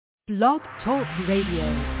Blog Talk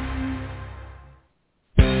Radio.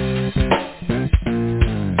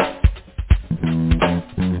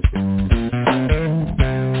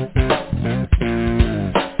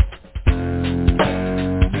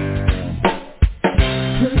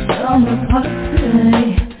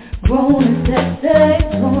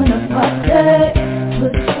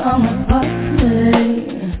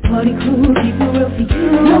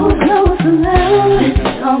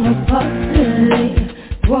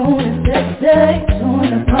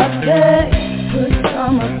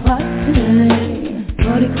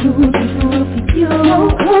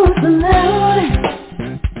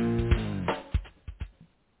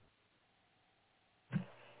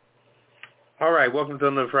 Welcome to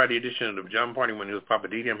another Friday edition of the Pajama Party. When it was Papa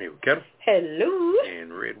Didi, I'm here with Kettle. Hello.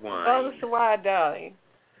 And Red Wine. Oh, Sawad, darling.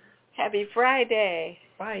 Happy Friday.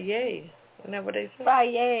 Friday. Isn't that what they say?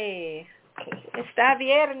 Friday. Está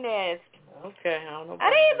viernes. Okay, I don't know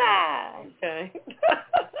about Arriba. That. Okay.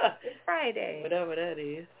 It's Friday. Whatever that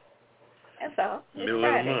is. That's all. Middle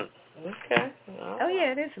of the month. Okay. Oh,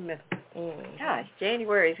 yeah, it is the middle. Gosh,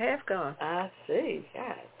 January's half gone. I see.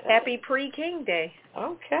 God. Happy pre-King Day.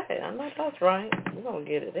 Okay, I know that's right. We're going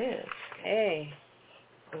to get it in. Hey.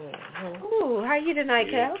 Mm-hmm. Ooh, how you tonight,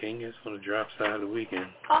 Cal? King is on the drop side of the weekend.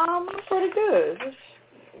 Pretty good.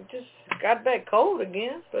 Just got back cold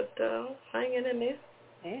again, but hanging in there.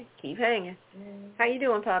 Yeah, keep hanging. How you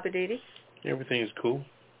doing, Papa Didi? Everything is cool.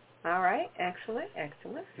 All right, excellent.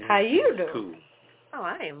 How you doing? Cool. Oh,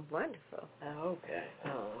 I am wonderful. Oh, okay.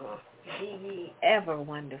 Be ever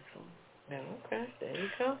wonderful. Okay, there you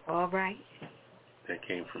go. All right. That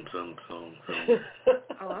came from some song.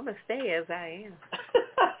 Oh, I'm going to stay as I am.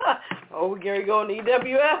 Oh, Gary going to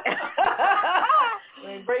EWS? Let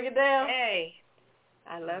me break it down. Hey,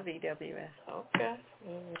 I love EWS. Okay.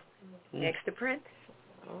 Next to Prince.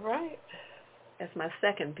 All right. That's my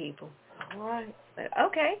second people. All right. But,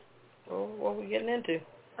 okay. Well, what are we getting into?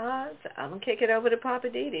 So I'm going to kick it over to Papa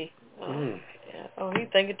Didi. Yeah. Oh, he's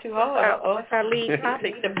thinking too hard. What's our lead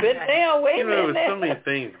topic? The bit down, wait a minute. There's so many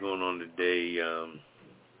things going on today.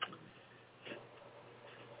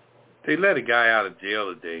 They let a guy out of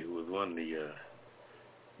jail today who was one of the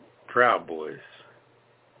Proud Boys.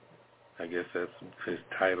 I guess that's his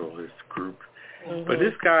title, his group. Mm-hmm. But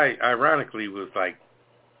this guy, ironically, was like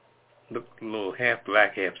a little half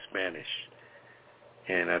black, half Spanish.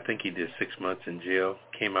 And I think he did 6 months in jail,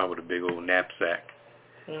 came out with a big old knapsack.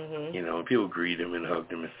 Mm-hmm. You know, and people greeted him and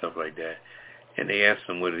hugged him and stuff like that. And they asked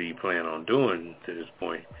him what did he plan on doing to this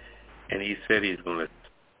point. And he said he's going to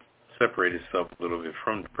separate himself a little bit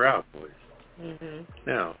from the Proud Boys. Mm-hmm.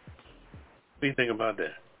 Now, what do you think about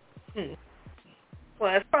that?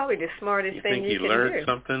 Well, that's probably the smartest thing you can do. You think he learned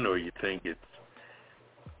something, or you think it's...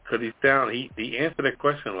 Because he answered that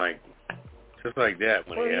question like, just like that.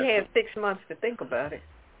 When he had 6 months to think about it.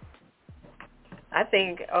 I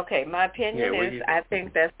think, my opinion is I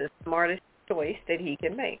think that's the smartest choice that he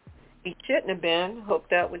can make. He shouldn't have been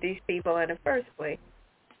hooked up with these people in the first place.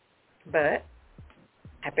 But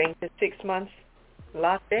I think the 6 months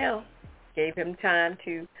locked down gave him time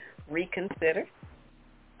to reconsider.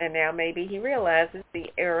 And now maybe he realizes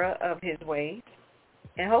the error of his ways.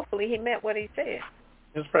 And hopefully he meant what he said.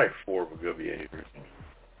 It's probably 4 for good behavior.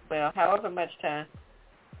 Well, however much time.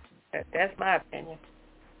 That's my opinion.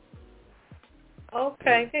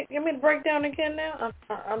 Okay. Give me the breakdown again now.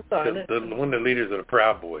 I'm sorry. One of the leaders of the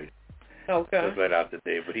Proud Boys was let out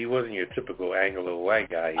today, but he wasn't your typical Anglo white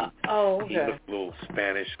guy. He looked a little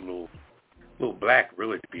Spanish, a little black,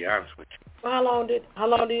 really, to be honest with you. Well, how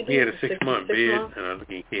long did he do? He had a 6-month bid, and I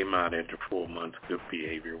think he came out after 4 months, good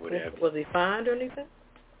behavior, whatever. Was he fined or anything?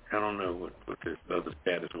 I don't know what his other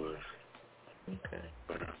status was. Okay.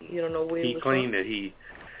 But, you don't know where he claimed that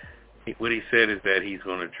what he said is that he's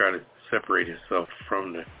going to try to separate himself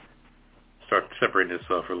start separating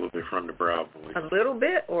himself a little bit from the Proud Boys. A little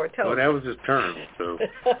bit or totally? Well, that was his term, so.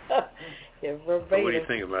 Yeah, verbatim. So what do you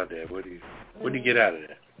think about that? What do you get out of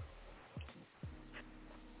that?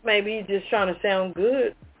 Maybe he's just trying to sound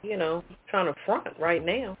good, trying to front right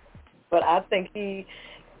now. But I think he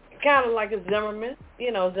kind of like a Zimmerman.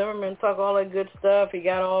 Zimmerman talk all that good stuff. He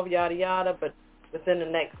got off, yada, yada, but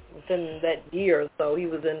within that year or so, he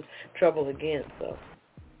was in trouble again. So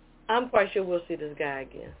I'm quite sure we'll see this guy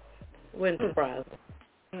again. Wouldn't surprise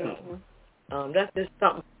me. Mm-hmm. That's just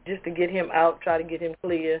something just to get him out, try to get him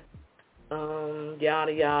clear,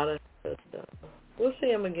 yada, yada. But, we'll see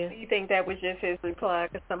him again. You think that was just his reply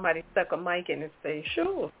because somebody stuck a mic in his face?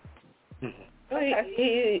 Sure. Mm-hmm.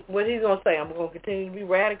 Okay. What he's going to say, I'm going to continue to be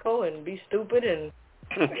radical and be stupid and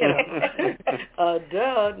no.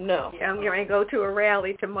 Yeah, I'm going to go to a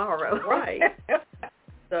rally tomorrow. Right.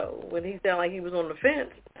 So when he sounded like he was on the fence,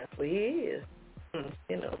 that's what he is.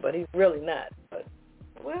 You know, but he's really not. But,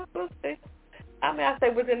 well, we'll see. I mean, I say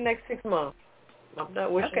within the next 6 months. I'm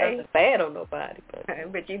not wishing nothing bad on nobody.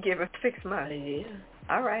 But you give him 6 months. Yeah.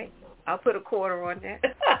 All right. I'll put a quarter on that.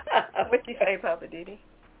 What you say, Papa Didi?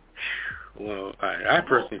 Well, I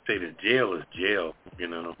personally say that jail is jail, you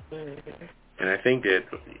know. Mm-hmm. And I think that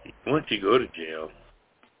once you go to jail,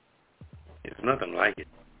 it's nothing like it.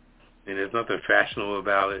 And there's nothing fashionable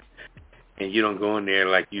about it. And you don't go in there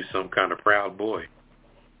like you some kind of proud boy,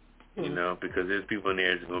 you know, because there's people in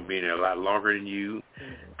there that's going to be in there a lot longer than you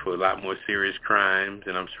for a lot more serious crimes.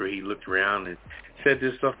 And I'm sure he looked around and said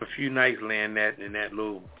this stuff a few nights laying in that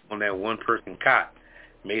little, on that one-person cot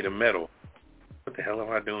made of metal. What the hell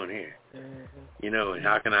am I doing here? You know, and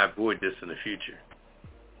how can I avoid this in the future?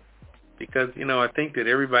 Because, you know, I think that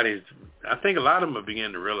I think a lot of them are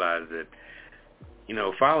beginning to realize that, you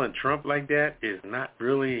know, following Trump like that is not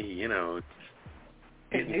really, you know,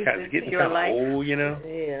 it's getting kind of old, you know.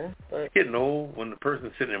 Yeah. But it's getting old when the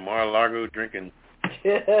person's sitting in Mar-a-Lago drinking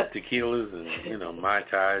tequilas and, you know, Mai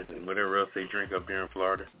Tais and whatever else they drink up here in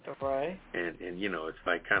Florida. Right. And you know, it's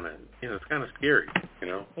like kind of, you know, it's kind of scary, you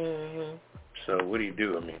know. Mm-hmm. So what do you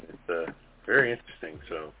do? I mean, it's very interesting.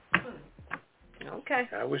 So. Okay.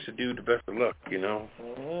 I wish the dude the best of luck, you know.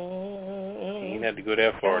 He didn't have to go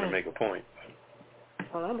that far to make a point.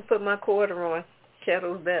 Well, I'm going to put my quarter on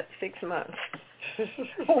Kettle's bet 6 months.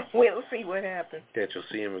 We'll see what happens. That you'll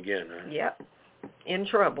see him again, huh? Yep. In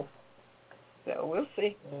trouble. So we'll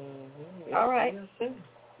see. Mm-hmm. All right.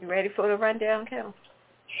 You ready for the rundown, Kettle?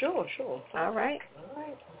 Sure. All right.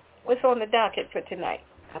 What's on the docket for tonight?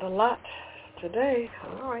 Got a lot today.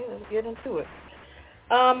 All right, let's get into it.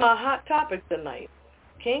 A hot topic tonight.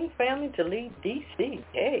 King family to lead D.C.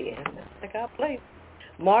 Hey, that's like our place.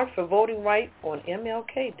 March for voting rights on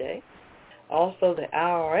MLK Day. Also, the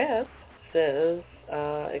IRS says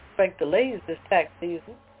expect delays this tax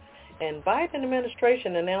season. And Biden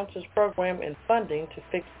administration announces program and funding to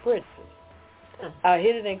fix bridges.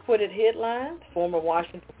 Hit it and quit it headlines. Former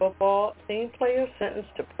Washington football team player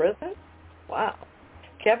sentenced to prison. Wow.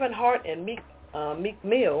 Kevin Hart and Meek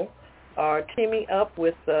Mill are teaming up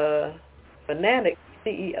with Fanatic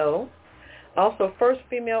CEO. Also, first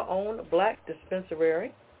female-owned black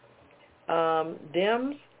dispensary.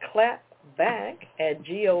 Dems clap back at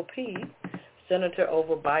GOP senator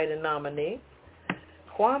over Biden nominee.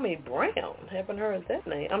 Kwame Brown, haven't heard that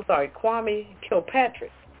name. I'm sorry, Kwame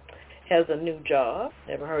Kilpatrick has a new job.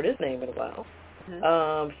 Never heard his name in a while.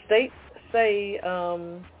 Mm-hmm. States say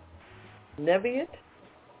Neviot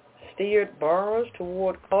steered borrowers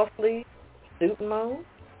toward costly student loans.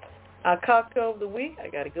 Our cocktail of the week, I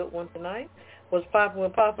got a good one tonight, was Popping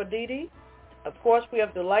with Papa Didi. Of course, we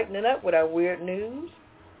have to lighten it up with our weird news.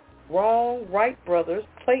 Wrong Wright brothers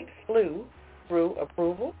plate flew through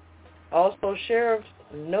approval. Also, Sheriff's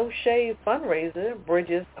No Shave fundraiser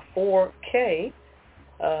bridges 4K,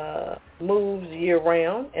 moves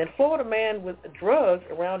year-round. And Florida man with drugs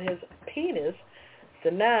around his penis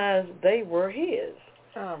denies they were his.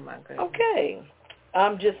 Oh, my goodness. Okay.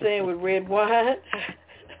 I'm just saying with red wine.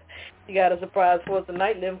 You got a surprise for us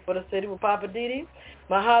tonight, living for the city with Papa Didi.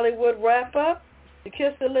 My Hollywood wrap-up, the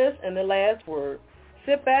kiss the list, and the last word.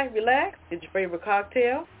 Sit back, relax, get your favorite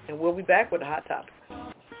cocktail, and we'll be back with a hot topic.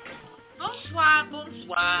 Bonsoir,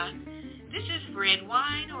 bonsoir. This is red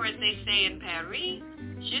wine, or as they say in Paris,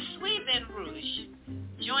 je suis ben rouge.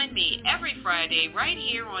 Join me every Friday right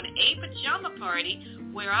here on A Pajama Party,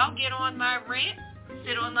 where I'll get on my rant,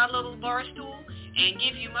 sit on my little bar stool, and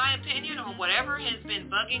give you my opinion on whatever has been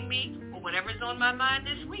bugging me or whatever's on my mind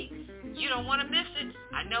this week. You don't want to miss it.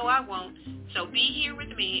 I know I won't. So be here with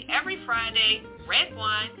me every Friday, red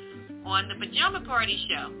wine, on the Pajama Party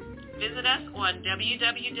Show. Visit us on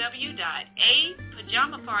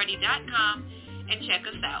www.apajamaparty.com and check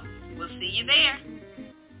us out. We'll see you there.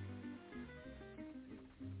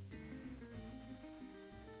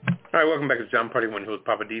 All right, welcome back to the Pajama Party. One host,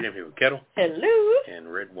 Papa D. I'm here with Kettle. Hello.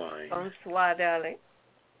 And red wine. Bonsoir, darling.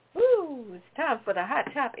 Woo, it's time for the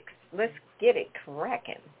hot topics. Let's get it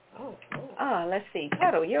cracking. Oh, let's see.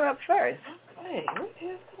 Kettle, you're up first. Hey, what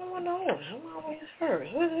is going on? I'm always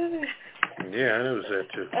first. What is it? Yeah, I noticed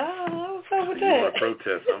that too. Oh, what's up with you that? want to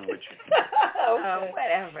protest, I'm with you. Okay.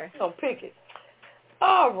 Whatever. So pick it.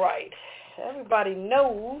 All right. Everybody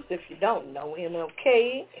knows, if you don't know,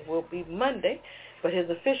 MLK will be Monday, but his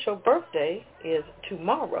official birthday is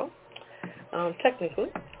tomorrow, technically.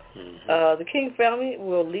 Mm-hmm. The King family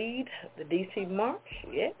will lead the D.C. March.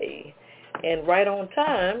 Yay. And right on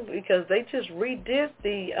time, because they just redid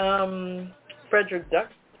the Frederick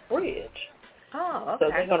Douglass Bridge. Oh, okay.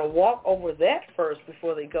 So they're going to walk over that first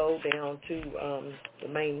before they go down to the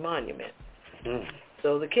main monument. Mm.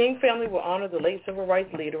 So the King family will honor the late civil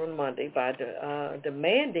rights leader on Monday by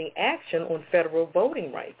demanding action on federal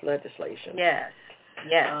voting rights legislation. Yes.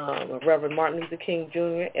 Reverend Martin Luther King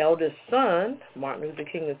Jr., eldest son, Martin Luther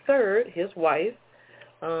King III, his wife,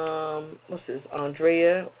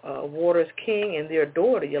 Andrea Waters King, and their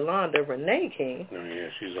daughter, Yolanda Renee King. Oh, yeah,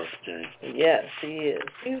 she's off the chain. Yes, she is.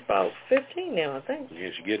 She's about 15 now, I think. Yeah,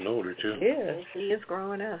 she's getting older, too. Yeah. She is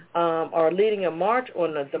growing up. Are leading a march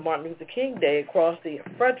on the Martin Luther King Day across the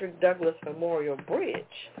Frederick Douglass Memorial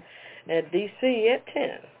Bridge at D.C. at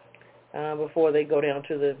 10 before they go down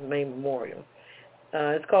to the main memorial.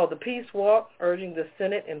 It's called the Peace Walk, urging the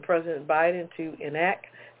Senate and President Biden to enact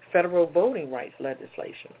federal voting rights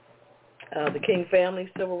legislation. The King family,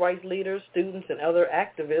 civil rights leaders, students, and other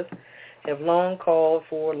activists have long called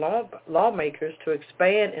for lawmakers to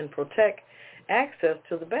expand and protect access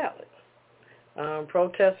to the ballot.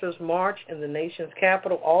 Protesters marched in the nation's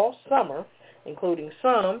capital all summer, including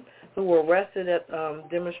some who were arrested at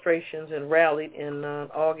demonstrations and rallied in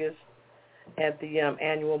August at the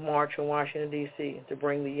annual march in Washington, D.C. to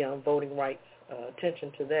bring the voting rights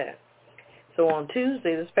attention to that. So on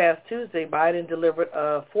this past Tuesday, Biden delivered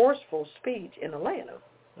a forceful speech in Atlanta.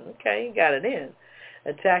 Okay, he got it in.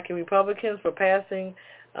 Attacking Republicans for passing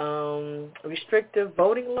restrictive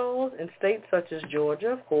voting laws in states such as Georgia,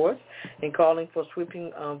 of course, and calling for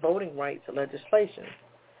sweeping voting rights legislation.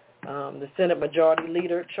 The Senate Majority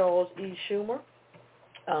Leader, Charles E. Schumer,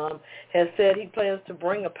 has said he plans to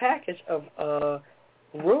bring a package of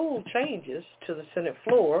rule changes to the Senate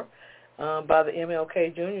floor by the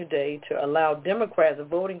MLK Jr. Day to allow Democrats a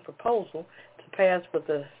voting proposal to pass with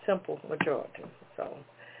a simple majority. So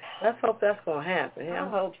let's hope that's going to happen. I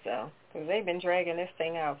hope so, because they've been dragging this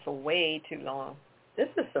thing out for way too long. This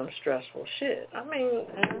is some stressful shit. I mean,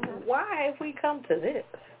 why have we come to this?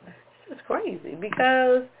 This is crazy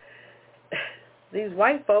because these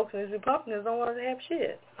white folks and these Republicans don't want to have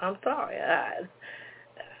shit. I'm sorry. I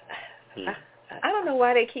don't know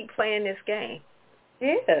why they keep playing this game.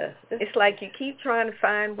 Yeah. It's like you keep trying to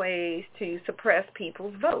find ways to suppress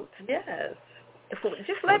people's votes. Yes.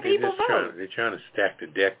 Just let people vote. They're trying to stack the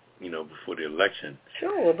deck, before the election.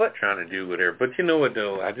 Sure, but trying to do whatever. But you know what,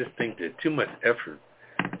 though? I just think that too much effort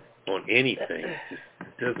on anything just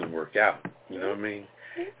doesn't work out. You know what I mean?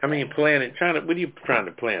 I mean, what are you trying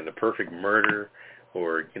to plan? The perfect murder?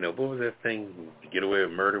 Or, what was that thing? Get away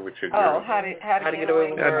with murder with your girl? Oh, how to get away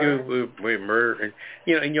with murder. How to get away with murder. And,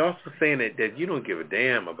 and you're also saying that you don't give a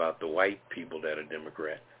damn about the white people that are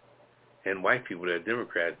Democrats. And white people that are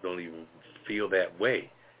Democrats don't even feel that way.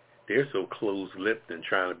 They're so closed-lipped and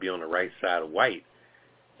trying to be on the right side of white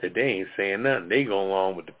that they ain't saying nothing. They go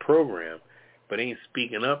along with the program, but ain't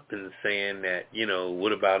speaking up and saying that,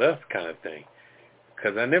 what about us kind of thing.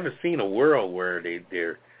 Because I've never seen a world where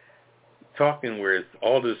they're talking where it's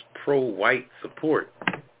all this pro-white support,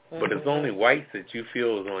 but it's only whites that you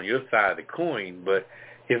feel is on your side of the coin. But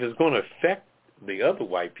if it's going to affect the other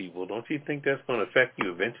white people, don't you think that's going to affect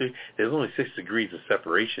you eventually? There's only 6 degrees of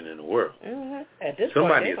separation in the world. At this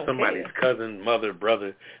Somebody point, is somebody's cousin, mother,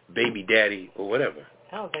 brother, baby daddy, or whatever.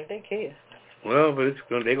 I don't think they care. Well, but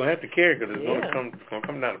they're going to have to care because it's going to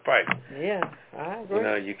come down the pipe. Yeah, I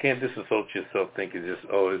agree. You can't disassociate yourself thinking just,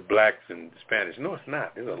 it's blacks and Spanish. No, it's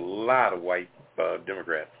not. There's a lot of white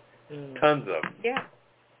Democrats. Tons of them. Yeah.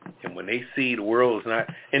 And when they see the world is not,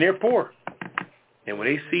 and they're poor. And when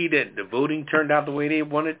they see that the voting turned out the way they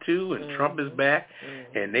wanted to and Trump is back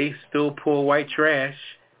and they still pull white trash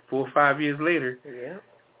 4 or 5 years later,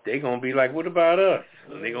 they're going to be like, what about us?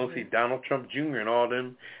 And they're going to see Donald Trump Jr. and all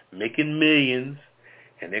them making millions,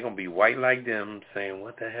 and they're going to be white like them saying,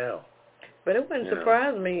 what the hell? But it wouldn't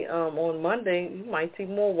surprise me on Monday you might see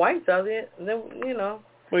more whites out there than,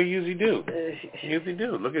 Well, you usually do.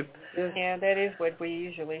 Look at... Yeah, that is what we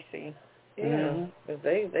usually see. Yeah, because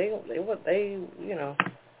they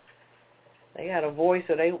got a voice,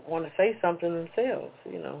 so they want to say something themselves.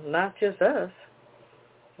 Not just us.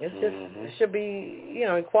 It's just it should be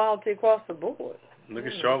equality across the board. Look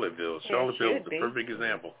at Charlottesville. Charlottesville was a perfect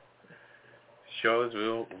example.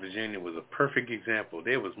 Charlottesville, Virginia was a perfect example.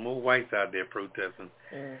 There was more whites out there protesting,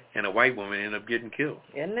 and a white woman ended up getting killed.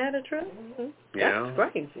 Isn't that the truth? That's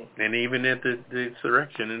crazy. And even at the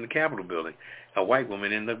insurrection in the Capitol building, a white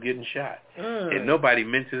woman ended up getting shot. And nobody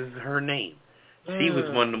mentions her name. She was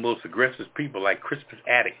one of the most aggressive people, like Crispus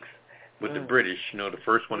Attucks with the British, the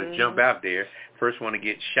first one to jump out there, first one to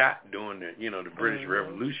get shot during the, the British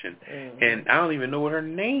Revolution. And I don't even know what her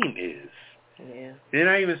name is. Yeah. They're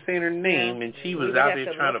not even saying her name, and she was out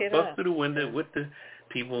there trying to bust through the window with the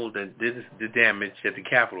people that did the damage at the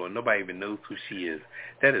Capitol, and nobody even knows who she is.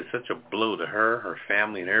 That is such a blow to her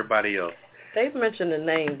family, and everybody else. They've mentioned the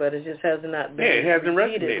name, but it just has not been. Yeah, it hasn't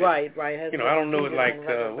resonated. Right. You know, I don't know it like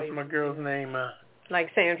what's my girl's name? Like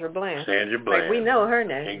Sandra Bland. Sandra Bland. Like we know her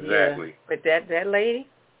name. Exactly. Yeah. But that lady,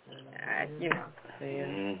 you know. Yeah.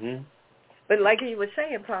 Mhm. But like you were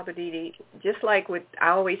saying, Papa Didi, just like what I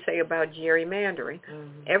always say about gerrymandering,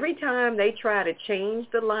 every time they try to change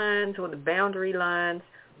the lines or the boundary lines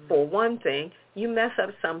for one thing, you mess up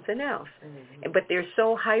something else. But they're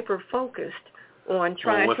so hyper-focused on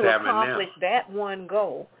trying to accomplish that one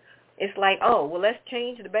goal. It's like, oh, well, let's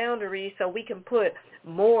change the boundaries so we can put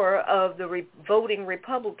more of the voting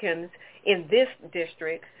Republicans in this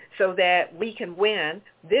district so that we can win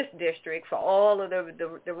this district for all of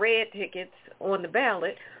the red tickets on the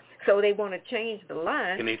ballot. So they want to change the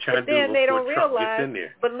line. And they try to do then they don't Trump realize, gets in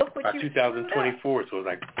there. But look what by you 2024, so it's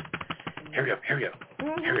like, hurry up.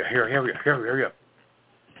 Hurry up.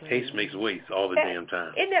 Haste makes waste all the damn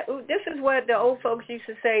time. This is what the old folks used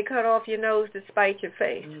to say, cut off your nose to spite your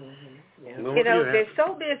face. Yeah. You know, they're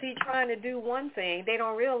so busy trying to do one thing, they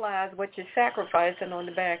don't realize what you're sacrificing on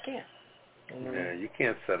the back end. Yeah, you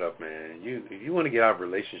can't set up, man. If you want to get out of a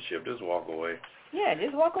relationship, just walk away. Yeah,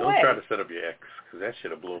 just walk away. Don't try to set up your ex, because that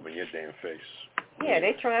shit'll blow up in your damn face. Yeah,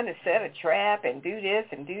 they're trying to set a trap and do this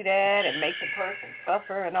and do that and make the person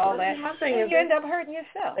suffer and all that. My thing is you end up hurting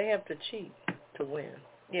yourself. They have to cheat to win.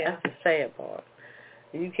 Yeah. That's the sad part.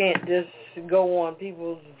 You can't just go on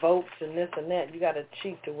people's votes and this and that. You got to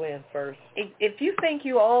cheat to win first. If you think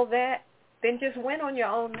you all that, then just win on your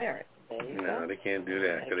own merit. No, they can't do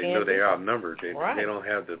that because they know they're outnumbered. They don't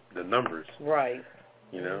have the numbers. Right.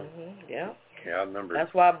 You know? Yeah. They're outnumbered.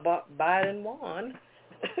 That's why Biden won.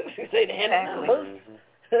 They didn't have numbers.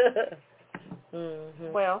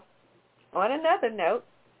 Well, on another note,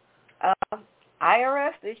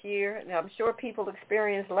 IRS this year, and I'm sure people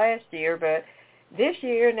experienced last year, but this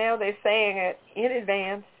year now they're saying it in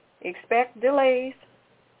advance, expect delays,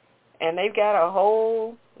 and they've got a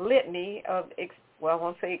whole litany of, I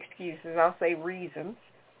won't say excuses, I'll say reasons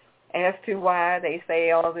as to why they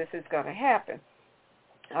say all this is going to happen.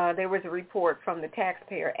 There was a report from the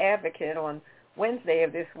Taxpayer Advocate on Wednesday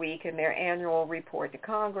of this week in their annual report to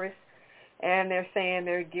Congress, and they're saying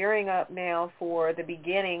they're gearing up now for the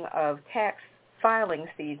beginning of tax filing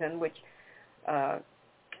season, which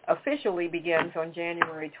officially begins on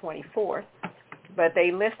January 24th. But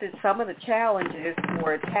they listed some of the challenges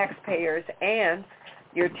for taxpayers and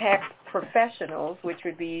your tax professionals, which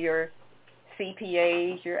would be your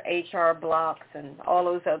CPAs, your HR blocks, and all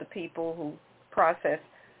those other people who process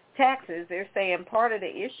taxes. They're saying part of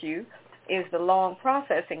the issue is the long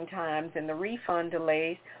processing times and the refund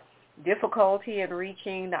delays, difficulty in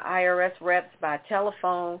reaching the IRS reps by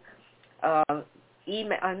telephone,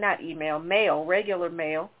 mail, regular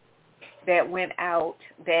mail that went out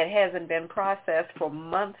that hasn't been processed for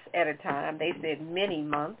months at a time. They said many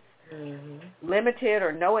months. Limited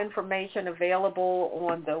or no information available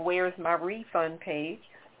on the Where's My Refund page,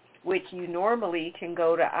 which you normally can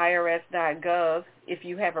go to irs.gov if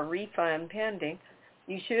you have a refund pending.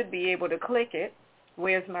 You should be able to click it,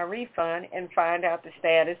 Where's My Refund, and find out the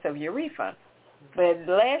status of your refund. But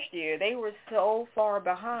last year, they were so far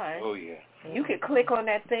behind. Oh, yeah. You could click on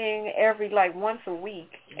that thing every, once a week,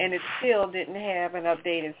 and it still didn't have an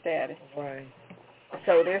updated status. Right.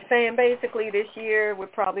 So they're saying basically this year we're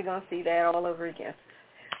probably going to see that all over again.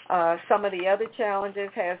 Some of the other challenges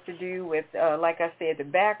has to do with, like I said, the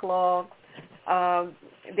backlog.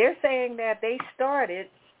 They're saying that they started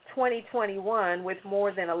 2021 with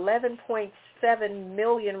more than 11.7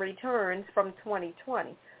 million returns from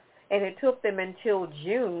 2020. And it took them until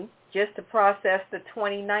June just to process the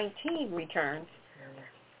 2019 returns.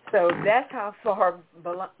 So that's how far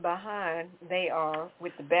behind they are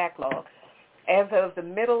with the backlog. As of the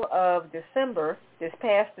middle of December, this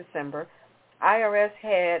past December, IRS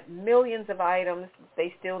had millions of items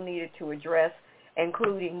they still needed to address,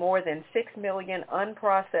 including more than 6 million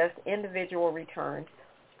unprocessed individual returns,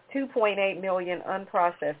 2.8 million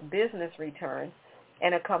unprocessed business returns,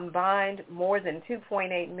 and a combined more than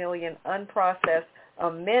 2.8 million unprocessed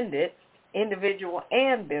amended individual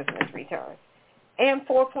and business returns, and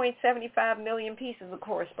 4.75 million pieces of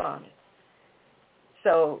correspondence.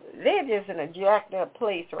 So they're just in a jacked up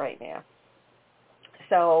place right now.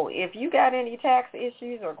 So if you got any tax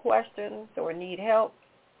issues or questions or need help,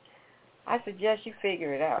 I suggest you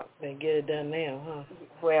figure it out. And get it done now, huh?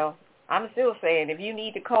 Well, I'm still saying if you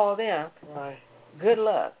need to call them, right, good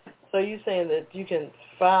luck. So you're saying that you can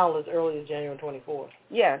file as early as January 24th?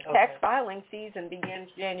 Yeah, tax filing season begins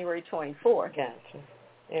January 24th. Gotcha.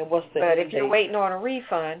 And what's the But end if you're date? waiting on a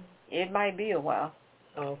refund, it might be a while.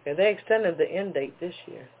 Okay, they extended the end date this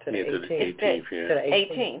year to the 18th. To the 18th, yeah. To the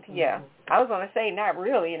 18th, yeah. Mm-hmm. I was going to say not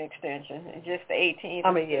really an extension, just the 18th.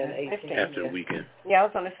 I mean, yeah, the 18th. After the weekend. Yeah, I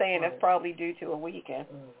was going to say, and that's probably due to a weekend.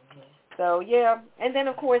 Mm-hmm. So, yeah. And then,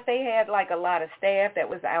 of course, they had, like, a lot of staff that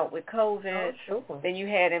was out with COVID. Oh, sure. Then you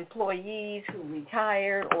had employees who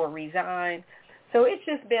retired or resigned. So it's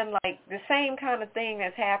just been, like, the same kind of thing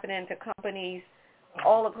that's happening to companies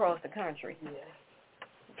all across the country. Yeah.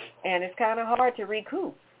 And it's kind of hard to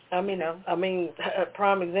recoup. I mean,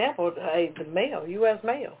 prime example, the mail, U.S.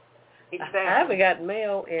 mail. Exactly. I haven't gotten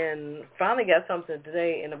mail and finally got something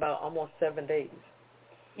today in about almost 7 days.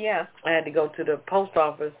 Yeah. I had to go to the post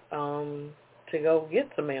office to go get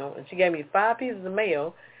some mail, and she gave me 5 pieces of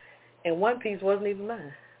mail, and one piece wasn't even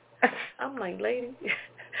mine. I'm like, lady.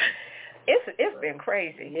 It's been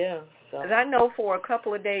crazy. Yeah. Because I know for a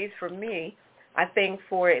couple of days for me, I think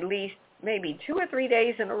for at least maybe 2 or 3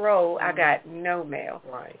 days in a row, I got no mail.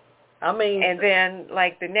 Right. I mean. And then,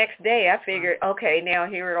 like, the next day, I figured, okay, now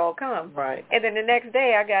here it all comes. Right. And then the next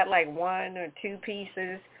day, I got, like, 1 or 2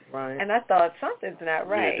 pieces. Right. And I thought, something's not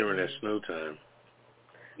right. Yeah, during that snow time.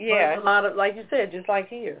 Yeah. But a lot of, like you said, just like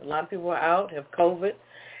here, a lot of people are out, have COVID.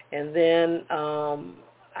 And then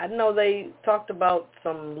I know they talked about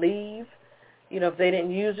some leave. You know, if they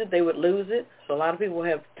didn't use it, they would lose it. So a lot of people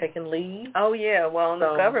have taken leave. Oh, yeah. Well, in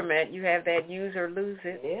the government, you have that use or lose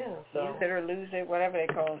it. Yeah. So. Use it or lose it, whatever they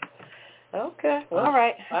call it. Okay. Well, all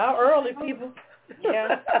right. How early, people?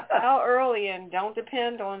 Yeah. How early, and don't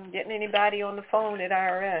depend on getting anybody on the phone at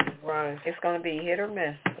IRS. Right. It's going to be hit or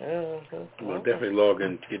miss. Mm-hmm. Well, definitely log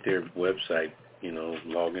in, get their website,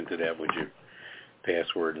 log into that with your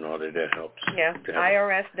password and all that. That helps. Yeah.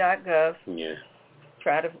 IRS.gov. Yeah.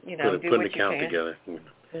 Try to, do what you can. Put an account together.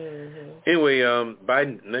 Mm-hmm. Anyway,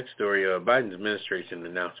 Biden. Next story. Biden's administration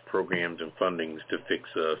announced programs and fundings to fix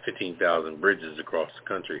 15,000 bridges across the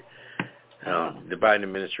country. The Biden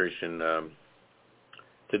administration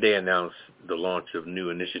today announced the launch of new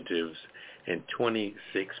initiatives and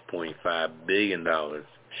 $26.5 billion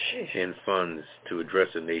in funds to address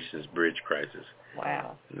the nation's bridge crisis.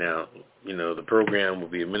 Wow. Now, the program will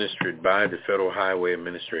be administered by the Federal Highway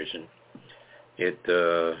Administration. It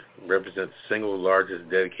represents the single largest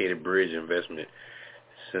dedicated bridge investment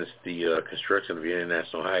since the construction of the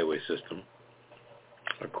International Highway System,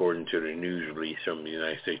 according to the news release from the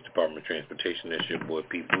United States Department of Transportation. That's your boy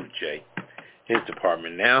Pete Buttigieg, his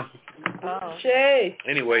department now. Oh.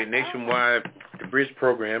 Anyway, nationwide, the bridge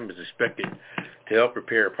program is expected to help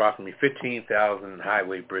repair approximately 15,000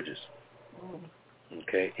 highway bridges.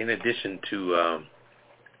 Okay, in addition to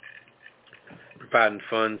providing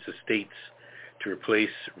funds to states to replace,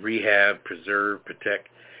 rehab, preserve, protect,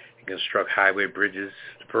 and construct highway bridges,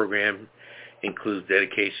 the program includes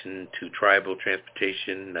dedication to tribal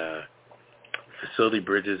transportation facility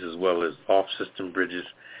bridges as well as off-system bridges,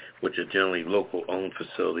 which are generally local-owned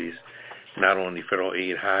facilities, not on the federal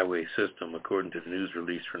aid highway system, according to the news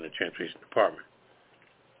release from the Transportation Department.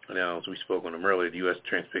 Now, as we spoke on them earlier, the U.S.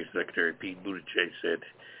 Transportation Secretary Pete Buttigieg said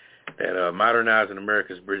that modernizing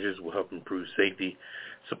America's bridges will help improve safety,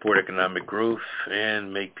 support economic growth,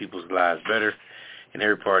 and make people's lives better in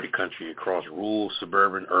every part of the country across rural,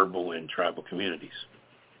 suburban, urban, and tribal communities.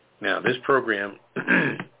 Now, this program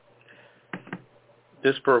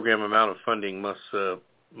amount of funding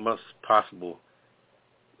must possible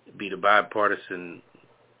be the bipartisan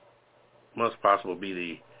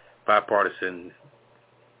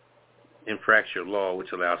infrastructure law,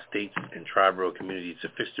 which allows states and tribal communities to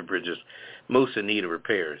fix the bridges most in need of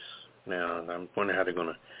repairs. Now, I'm wondering how they're going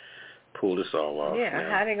to pull this all off. Yeah,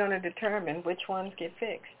 how are they going to determine which ones get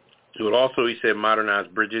fixed? It will also, he said, modernize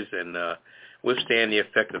bridges and withstand the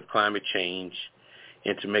effect of climate change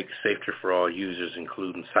and to make it safer for all users,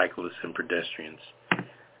 including cyclists and pedestrians.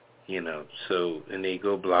 And they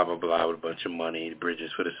go blah, blah, blah with a bunch of money,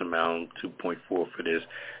 bridges for this amount, 2.4 for this,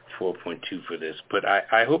 4.2 for this. But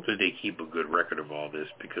I hope that they keep a good record of all this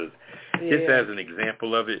because just as an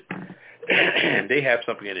example of it, they have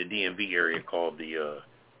something in the DMV area called the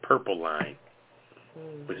Purple Line,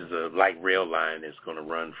 which is a light rail line that's going to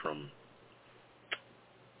run from,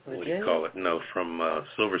 from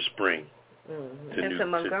Silver Spring to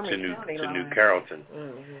New Carrollton.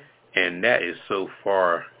 Mm-hmm. And that is so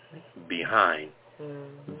far behind,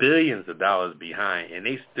 billions of dollars behind, and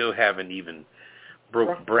they still haven't even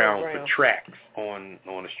broke ground for tracks on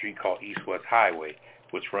a street called East-West Highway,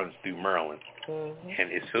 which runs through Maryland.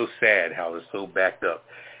 And it's so sad how it's so backed up.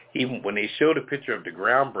 Even when they showed a picture of the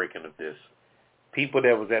groundbreaking of this, people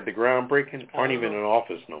that was at the groundbreaking aren't even in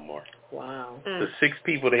office no more. Wow. The 6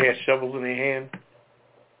 people that had shovels in their hand,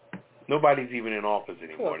 Nobody's even in office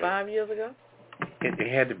anymore. 5 years ago?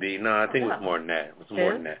 It had to be. No, I think it was more than that. It was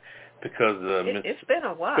more than that. Because it's been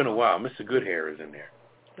a while. It's been a while. Mr. Goodhair is in there.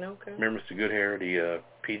 Okay. Remember Mr. Goodhair, the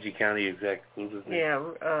PG County exec? Who's his name?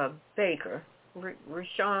 Yeah, Baker.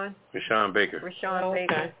 Rashawn Baker. Rashawn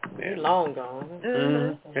Baker. Yeah. He's long gone.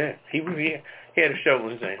 Mm-hmm. Yeah, he had a show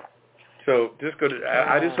in his name. So just go to.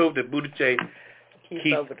 I just hope that Buttigieg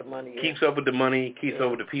keeps up with the money, keeps up with the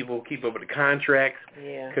people, keep up with the contracts.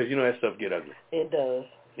 Yeah. Because you know that stuff get ugly. It does.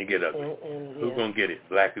 It get ugly. Who's gonna get it?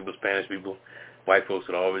 Black people, Spanish people, white folks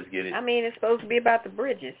would always get it. I mean, it's supposed to be about the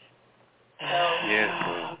bridges.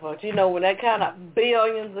 Yeah. But you know, when that kind of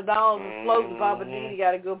billions of dollars is floating, Papa D, you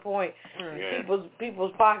got a good point.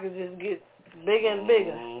 People's pockets just get bigger and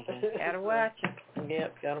bigger. Gotta watch it.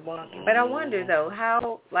 Yep, gotta watch it. But I wonder though,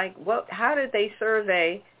 how did they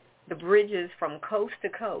survey the bridges from coast to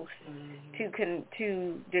coast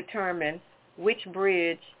to determine which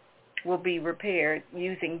bridge will be repaired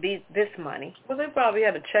using this money? Well, they probably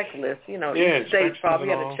had a checklist. You know, each state probably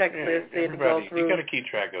had a checklist they had to go through. You got to keep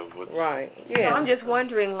track of what. Right. Yeah. So I'm just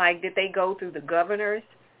wondering, did they go through the governors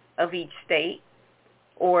of each state,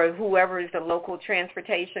 or whoever is the local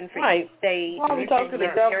transportation for each state? Well, we talk to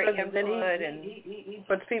the governor, and then he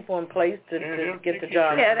puts people in place to get the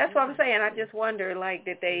job. Yeah, that's what I'm saying. I just wonder,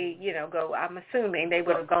 did they, go? I'm assuming they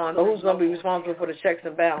would have gone. So who's going to be responsible for the checks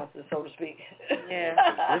and balances, so to speak? Yeah.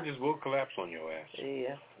 Bridges will collapse on your ass.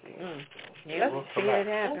 Yeah. Let's see it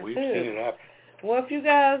happen. We've seen it happen. Well, if you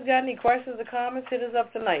guys got any questions or comments, hit us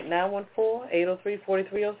up tonight,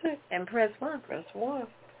 914-803-4306. And press 1. Press 1.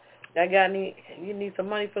 You need some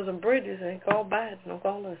money for some bridges, and call Biden. Don't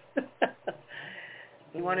call us.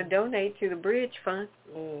 You want to donate to the bridge fund?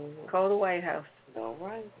 Call the White House. All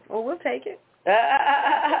right. Well, we'll take it.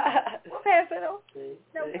 We'll pass it on.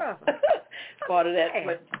 No problem. Part of that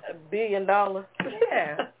 $1 billion.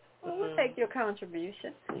 Yeah. Well, we'll take your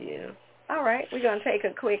contribution. Yeah. All right. We're going to take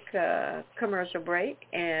a quick commercial break,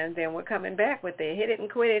 and then we're coming back with the Hit It and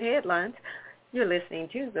Quit It headlines. You're listening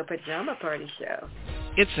to The Pajama Party Show.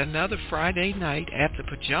 It's another Friday night at The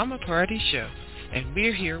Pajama Party Show, and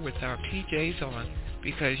we're here with our PJs on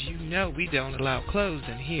because you know we don't allow clothes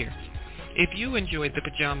in here. If you enjoyed The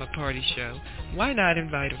Pajama Party Show, why not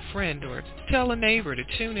invite a friend or tell a neighbor to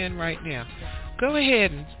tune in right now? Go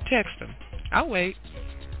ahead and text them. I'll wait.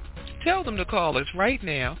 Tell them to call us right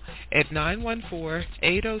now at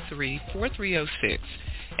 914-803-4306.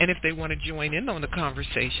 And if they want to join in on the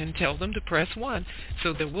conversation, tell them to press 1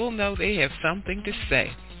 so that we'll know they have something to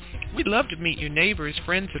say. We'd love to meet your neighbors,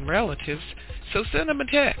 friends, and relatives, so send them a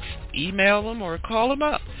text, email them, or call them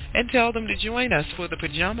up and tell them to join us for the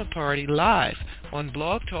Pajama Party live on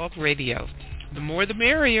Blog Talk Radio. The more the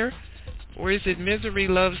merrier. Or is it Misery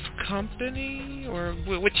Loves Company, or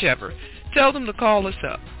whichever. Tell them to call us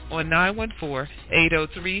up on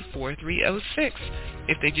 914-803-4306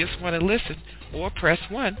 if they just want to listen, or press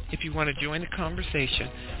 1 if you want to join the conversation.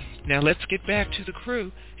 Now let's get back to the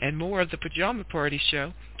crew and more of the Pajama Party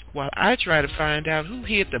Show while I try to find out who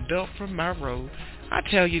hid the belt from my robe. I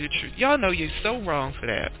tell you the truth. Y'all know you're so wrong for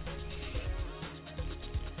that.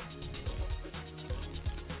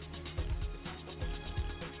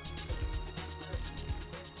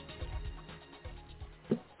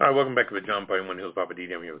 All right, welcome back to the Pajama Party. One Hills Papa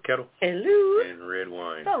D. I'm here with Kettle. Hello. And Red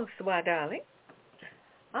Wine. Bonsoir, darling.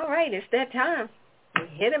 All right, it's that time.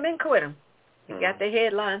 Hit 'em and quit 'em. We got the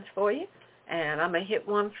headlines for you, and I'm going to hit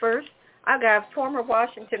one first. I got former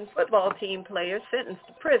Washington football team players sentenced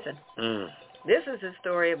to prison. This is a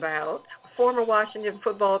story about former Washington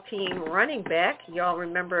football team running back. Y'all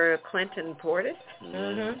remember Clinton Portis?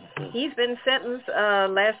 He's been sentenced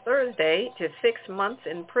last Thursday to 6 months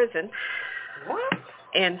in prison. What?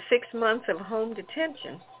 And 6 months of home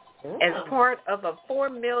detention as part of a $4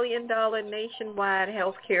 million nationwide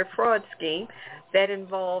health care fraud scheme that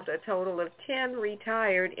involved a total of 10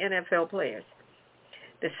 retired NFL players.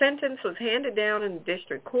 The sentence was handed down in the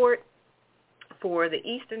district court for the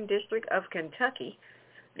Eastern District of Kentucky.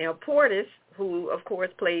 Now, Portis, who, of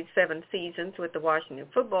course, played 7 seasons with the Washington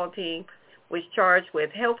football team, was charged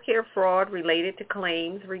with healthcare fraud related to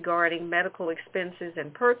claims regarding medical expenses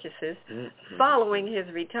and purchases following his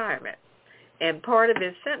retirement. And part of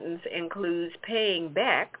his sentence includes paying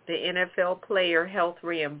back the NFL player health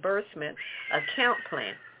reimbursement account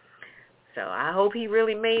plan. So I hope he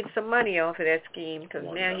really made some money off of that scheme, because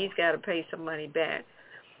now he's got to pay some money back.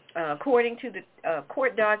 According to the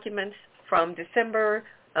court documents from December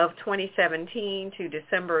of 2017 to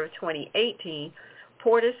December of 2018,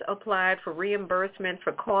 Portis applied for reimbursement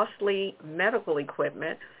for costly medical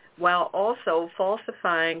equipment while also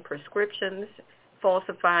falsifying prescriptions,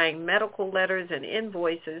 falsifying medical letters and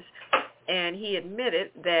invoices, and he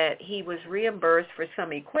admitted that he was reimbursed for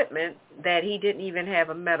some equipment that he didn't even have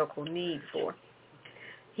a medical need for.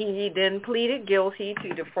 He then pleaded guilty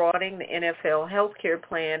to defrauding the NFL healthcare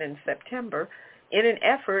plan in September in an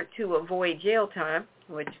effort to avoid jail time,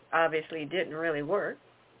 which obviously didn't really work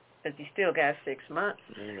because he still got 6 months.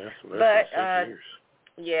 That's 6 years.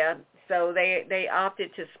 Yeah, so they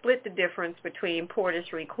opted to split the difference between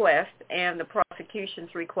Porter's request and the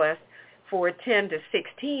prosecution's request for 10 to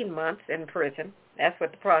 16 months in prison. That's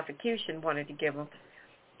what the prosecution wanted to give him.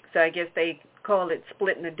 So I guess they called it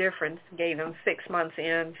splitting the difference, gave him 6 months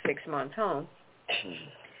in, 6 months home.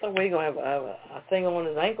 So we going to have a thing on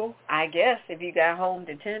his ankle? I guess, if you got home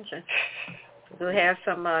detention. He'll have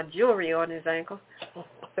some jewelry on his ankle.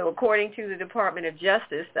 So according to the Department of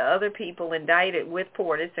Justice, the other people indicted with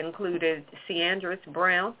Portis included Ciandris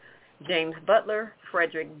Brown, James Butler,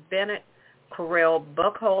 Frederick Bennett, Correll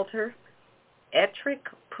Buckhalter, Ettrick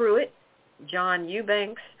Pruitt, John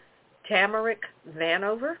Eubanks, Tamarick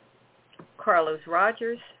Vanover, Carlos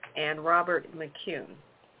Rogers, and Robert McCune.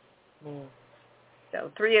 So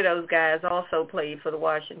 3 of those guys also played for the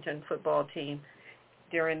Washington football team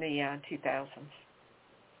during the 2000s.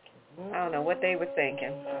 I don't know what they were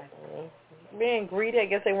thinking. Being greedy, I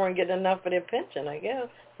guess they weren't getting enough for their pension, I guess.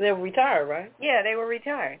 They were retired, right? Yeah, they were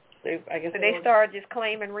retired. I guess so they started just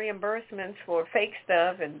claiming reimbursements for fake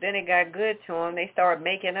stuff, and then it got good to them. They started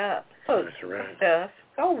making up stuff.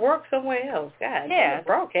 Go work somewhere else. God, yeah. Be a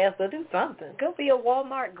broadcaster, do something. Go be a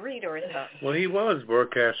Walmart greeter or something. Well, he was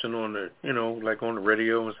broadcasting on the, like on the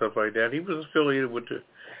radio and stuff like that. He was affiliated with the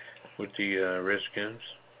Redskins.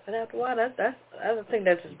 And after a while, I think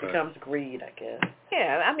that just becomes greed, I guess.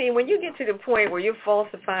 Yeah, I mean, when you get to the point where you're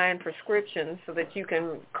falsifying prescriptions so that you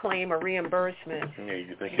can claim a reimbursement,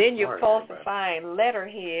 then you're falsifying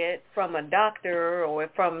letterhead from a doctor or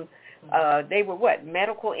from, they were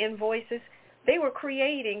medical invoices? They were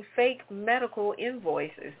creating fake medical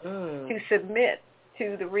invoices to submit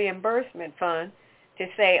to the reimbursement fund to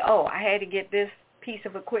say, oh, I had to get this piece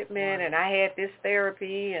of equipment and I had this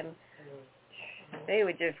therapy, and they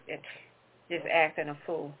were just acting a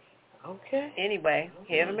fool. Okay. Anyway,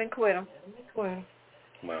 hit them and quit them. Wow.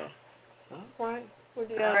 All right. What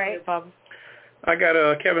do you got there, Papa? I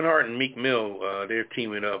got Kevin Hart and Meek Mill. They're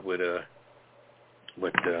teaming up with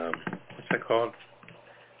what's that called?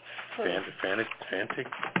 Fantic?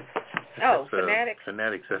 Oh, Fanatics.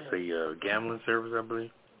 Fanatics. That's a gambling service, I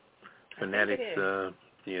believe. Fanatics,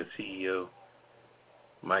 CEO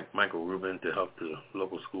Michael Rubin to help the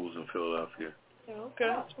local schools in Philadelphia.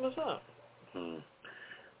 Okay, what's up?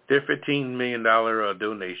 Their $15 million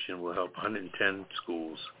donation will help 110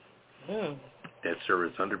 schools that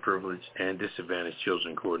service underprivileged and disadvantaged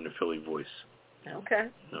children, according to Philly Voice. Okay.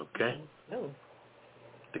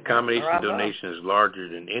 The combination donation is larger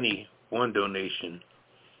than any one donation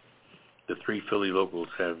the 3 Philly locals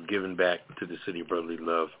have given back to the city of brotherly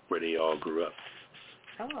love where they all grew up.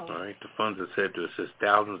 Oh. All right. The funds are said to assist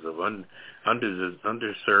thousands of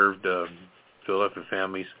underserved Philadelphia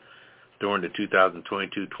families during the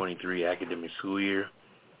 2022-23 academic school year.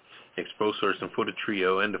 Spokesperson for the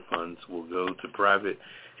trio and the funds will go to private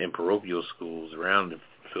and parochial schools around the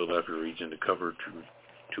Philadelphia region to cover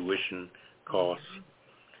tuition costs,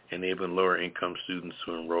 enabling lower-income students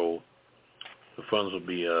to enroll. The funds will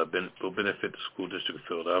benefit the school district of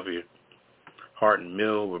Philadelphia. Hart and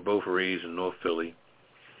Mill were both raised in North Philly,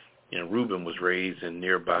 and Rubin was raised in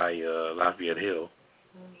nearby Lafayette Hill.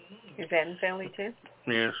 Is that in Philly too?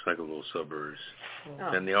 Yeah, it's like a little suburbs.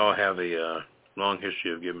 And they all have a long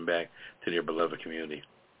history of giving back to their beloved community.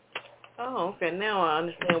 Oh, okay. Now I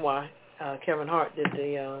understand why Kevin Hart did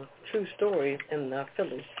the True Story in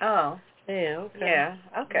Philly. Oh. Yeah, okay. Yeah,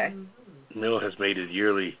 okay. Mill has made a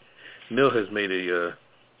yearly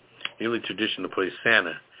tradition to play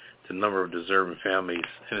Santa to a number of deserving families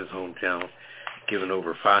in his hometown, giving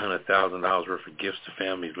over $500,000 worth of gifts to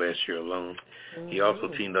families last year alone. He also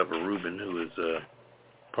teamed up with Rubin, who is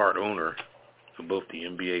part owner for both the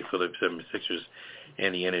NBA Philadelphia 76ers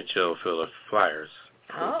and the NHL Philadelphia Flyers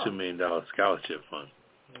for a $2 million scholarship fund.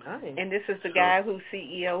 Nice. And this is the guy who's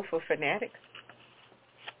CEO for Fanatics?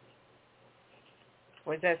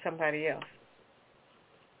 Or is that somebody else?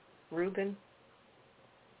 Rubin?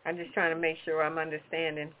 I'm just trying to make sure I'm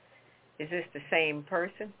understanding. Is this the same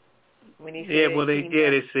person? When he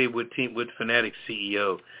they say with Fanatics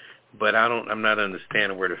CEO, but I'm not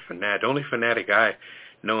understanding where the only Fanatic I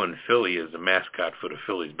know in Philly is the mascot for the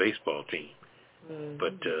Phillies baseball team.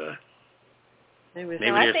 But maybe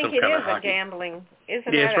I think some it kind is of hockey. A gambling.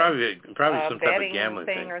 Isn't it's that probably some type of gambling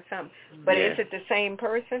thing or something. But is it the same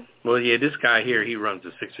person? Well, yeah, this guy here, he runs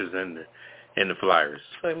the Sixers and and the Flyers.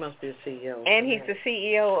 So he must be a CEO. And he's the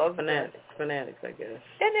CEO of Fanatics, I guess.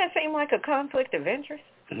 Doesn't that seem like a conflict of interest?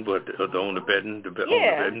 But to own the betting, own the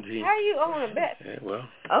betting team. How you own a bet? Yeah, well.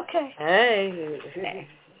 Okay. Hey.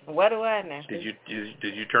 What do I know? Did you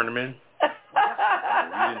turn him in?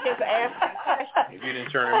 Just asking questions. If you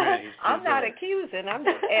didn't turn him in, he's I'm not accusing. I'm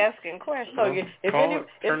just asking questions. Okay.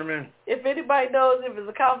 Turn him in. If anybody knows if it's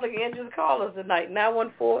a conflict of interest, call us tonight.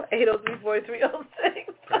 914-803-4306.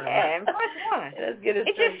 And press 1. Let's get it.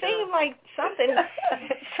 It just seemed like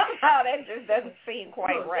somehow that just doesn't seem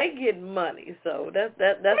quite right. They get money, so that's.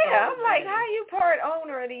 Yeah, I'm like, how you part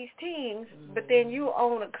owner of these teams, but then you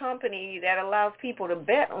own a company that allows people to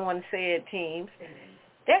bet on said teams?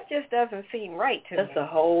 That just doesn't seem right to me. That's a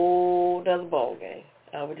whole other ball game.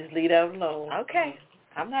 I would just leave that alone. Okay.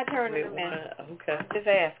 I'm not turning them in. Okay. Just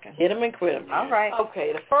asking. Hit them and quit them. All right.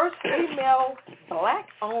 Okay, the first female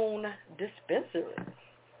black-owned dispensary.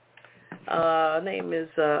 Name is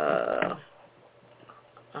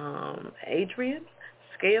Adrienne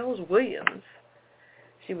Scales Williams.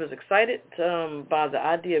 She was excited by the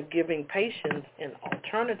idea of giving patients an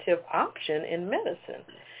alternative option in medicine.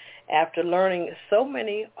 After learning so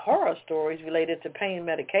many horror stories related to pain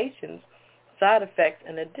medications, side effects,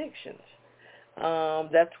 and addictions.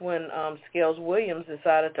 That's when Scales Williams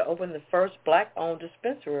decided to open the first black-owned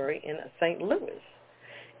dispensary in St. Louis.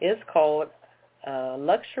 It's called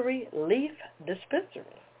Luxury Leaf Dispensary.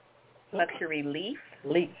 Luxury Leaf?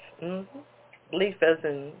 Leaf. Mm-hmm. Leaf as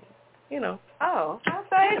in, Oh,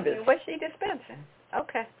 cannabis. What's she dispensing?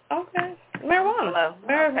 Okay. Marijuana.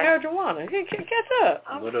 Marijuana. Catch up.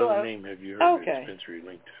 What other name have you heard of the dispensary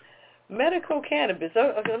linked to? Medical cannabis.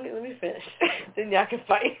 Okay, let me finish. Then y'all can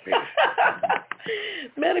fight.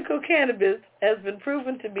 Medical cannabis has been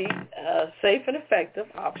proven to be a safe and effective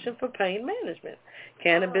option for pain management.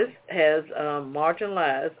 Cannabis has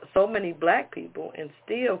marginalized so many black people and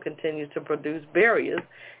still continues to produce barriers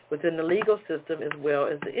within the legal system as well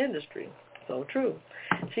as the industry. So true.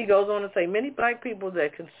 She goes on to say many black people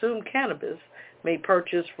that consume cannabis may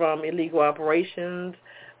purchase from illegal operations,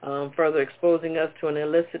 further exposing us to an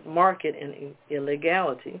illicit market and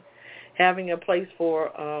illegality. Having a place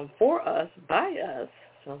for us, by us,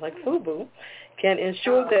 sounds like FUBU, can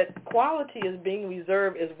ensure that quality is being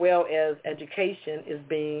reserved as well as education is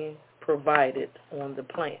being provided on the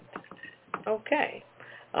plant. Okay.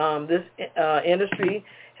 This industry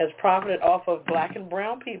has profited off of black and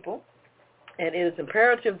brown people, and it is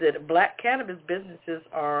imperative that black cannabis businesses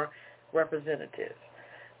are representative.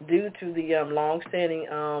 Due to the long-standing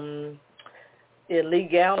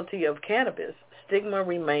illegality of cannabis, stigma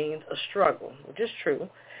remains a struggle, which is true.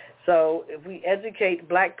 So if we educate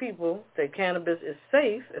black people that cannabis is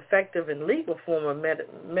safe, effective, and legal form of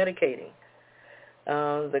medicating,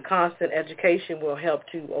 the constant education will help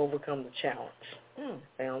to overcome the challenge.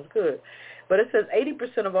 Sounds good. But it says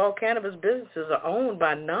 80% of all cannabis businesses are owned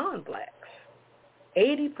by non-blacks.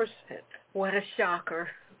 80%. What a shocker.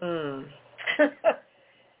 I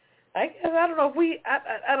don't know if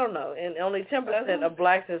I don't know, and only 10% of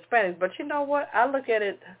blacks and Hispanics. But you know what? I look at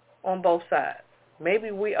it on both sides.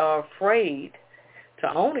 Maybe we are afraid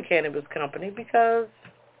to own a cannabis company because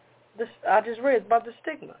I just read about the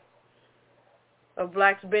stigma of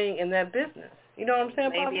blacks being in that business. You know what I'm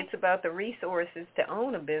saying? Maybe it's about the resources to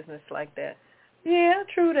own a business like that. Yeah,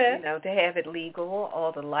 true that. To have it legal,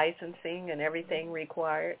 all the licensing and everything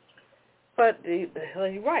required. But you're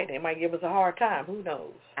right. They might give us a hard time. Who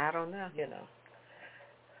knows? I don't know.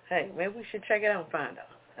 Hey, maybe we should check it out and find out.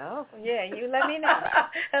 Oh, yeah, you let me know.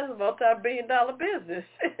 That's a multi-billion-dollar business.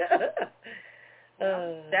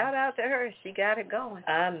 Shout out to her. She got it going.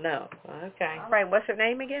 I know. Okay. All right, what's her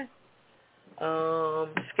name again?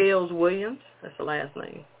 Scales Williams. That's the last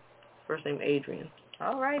name. First name Adrienne.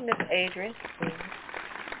 All right, Miss Adrienne.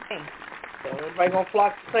 Hey. So everybody going to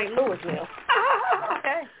flock to St. Louis now.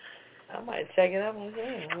 Okay. I might check it out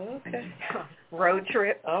again. Okay. Road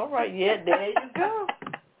trip. All right. Yeah, there you go.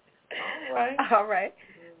 All right. All right.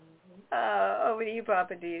 Over to you,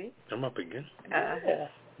 Papa Didi. I'm up again. Yeah.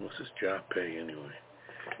 What's this job pay anyway?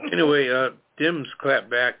 Anyway, Dems clapped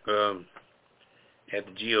back at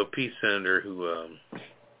the GOP senator who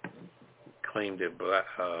claimed that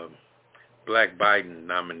black Biden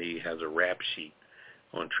nominee has a rap sheet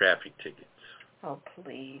on traffic tickets. Oh,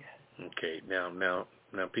 please. Okay, now,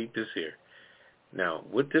 peep this here. Now,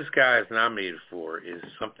 what this guy is nominated for is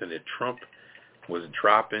something that Trump was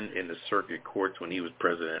dropping in the circuit courts when he was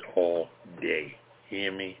president all day. You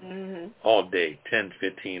hear me? Mm-hmm. All day, 10,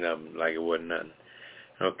 15 of them, like it wasn't nothing.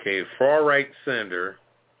 Okay, far-right senator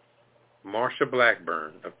Marsha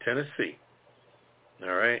Blackburn of Tennessee,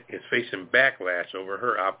 all right, is facing backlash over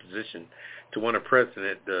her opposition to one of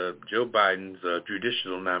President Joe Biden's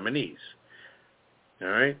judicial nominees. All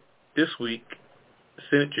right. This week,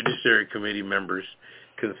 Senate Judiciary Committee members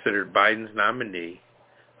considered Biden's nominee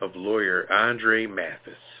of lawyer Andre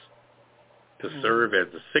Mathis to serve as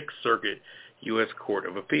the Sixth Circuit U.S. Court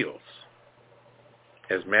of Appeals,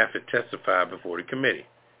 as Mathis testified before the committee.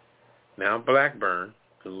 Now, Blackburn,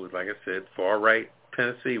 who was, like I said, far-right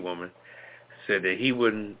Tennessee woman, said that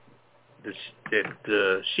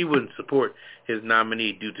she wouldn't support his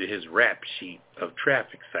nominee due to his rap sheet of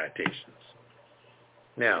traffic citations.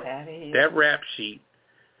 Now, that rap sheet,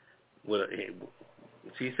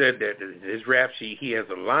 she said that his rap sheet, he has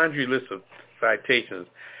a laundry list of citations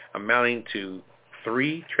amounting to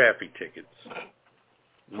 3 traffic tickets,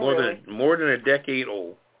 more than a decade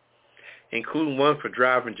old, including one for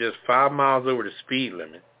driving just 5 miles over the speed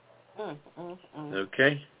limit.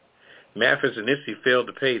 Okay? Mathis initially failed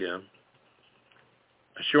to pay them,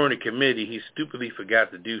 assuring the committee he stupidly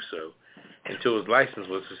forgot to do so until his license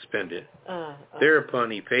was suspended.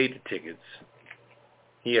 Thereupon, he paid the tickets.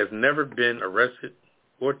 He has never been arrested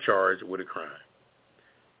or charged with a crime.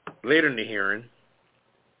 Later in the hearing,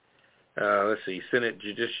 Senate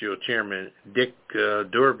Judicial Chairman Dick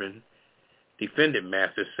Durbin defended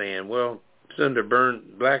Mathis, saying, well, Senator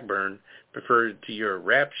Blackburn referred to your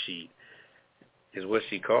rap sheet, is what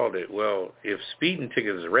she called it. Well, if speeding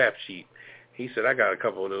ticket is a rap sheet, he said, I got a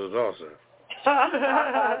couple of those also.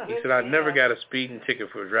 He said, I never got a speeding ticket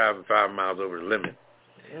for driving 5 miles over the limit,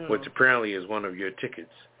 which apparently is one of your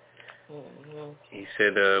tickets. He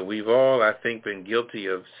said, we've all, I think, been guilty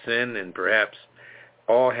of sin, and perhaps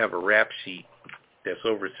all have a rap sheet that's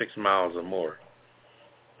over 6 miles or more.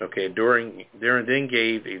 Okay, During then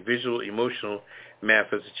gave a visual, emotional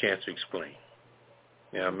Mathis a chance to explain.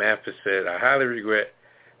 Now, Mathis said, I highly regret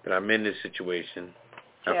that I'm in this situation.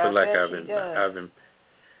 I feel like I've been.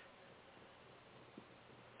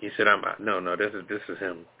 He said, this is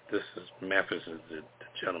him. This is Mathis, is the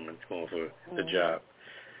gentleman going for the job.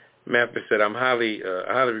 Mathis said, I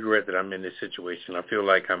highly regret that I'm in this situation. I feel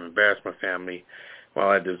like I'm embarrassed my family while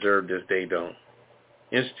I deserve this, they don't.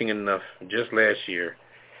 Interesting enough, just last year,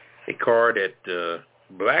 a car that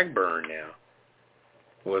Blackburn now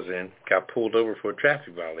was in got pulled over for a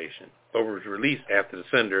traffic violation. Over was released after the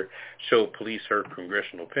senator showed police her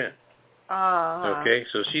congressional pen. Okay,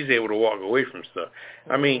 so she's able to walk away from stuff.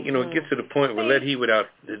 I mean, it gets to the point where let he without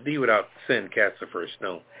sin cast the first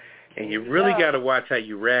stone. And you really got to watch how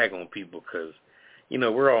you rag on people because,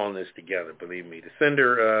 we're all in this together, believe me. The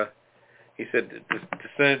senator, he said the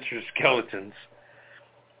senator's skeletons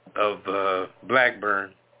of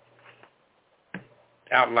Blackburn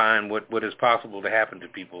outline what is possible to happen to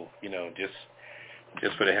people,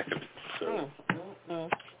 just for the heck of it. So,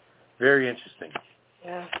 very interesting.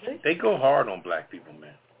 Yeah, they go hard on black people,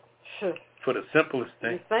 man. Sure. For the simplest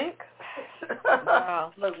thing. You think?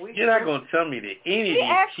 Wow. Look, you're not going to tell me that any of these He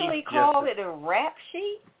actually called it a rap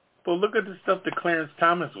sheet? Well, look at the stuff that Clarence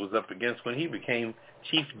Thomas was up against when he became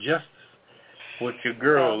Chief Justice. With your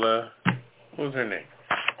girl, what was her name?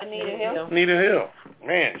 Anita Hill. Anita Hill.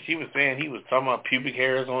 Man, she was saying he was talking about pubic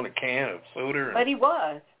hairs on a can of soda. But he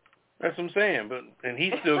was. That's what I'm saying. And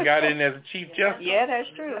he still got in as a Chief Justice. Yeah, that's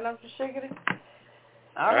true. Enough to shake it.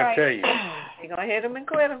 All right. I tell you. You're going to hit him and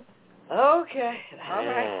quit him. Okay. All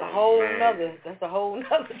right. That's a whole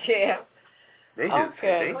nother jam.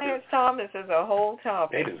 Clarence Thomas is a whole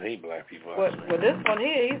topic. They just hate black people. Well, this one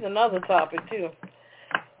here, he's another topic, too.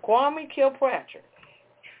 Kwame Kilpatrick.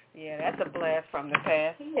 Yeah, that's a blast from the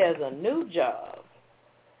past. He has a new job.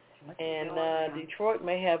 And Detroit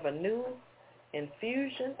may have a new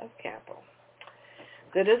infusion of capital.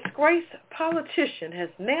 The disgraced politician has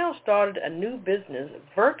now started a new business,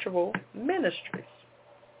 Virtual Ministries.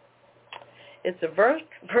 It's a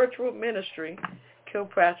virtual ministry,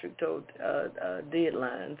 Kilpatrick told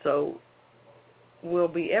Deadline, so we'll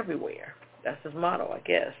be everywhere. That's his motto, I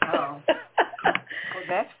guess. Oh. Well,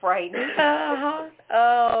 that's frightening.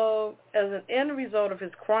 As an end result of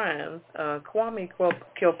his crimes, Kwame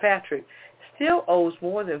Kilpatrick still owes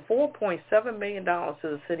more than $4.7 million to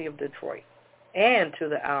the city of Detroit and to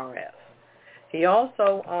the IRS. He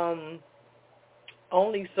also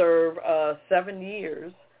only served 7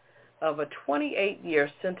 years of a 28-year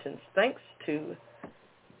sentence thanks to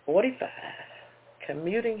 45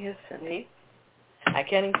 commuting his sentence. I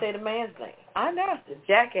can't even say the man's name. I know. The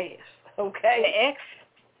jackass. Okay.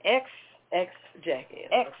 Ex-jackass.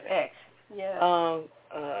 X. Yeah.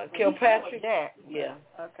 Kilpatrick. Yeah.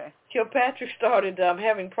 Okay. Kilpatrick started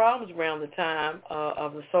having problems around the time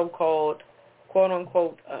of the so-called,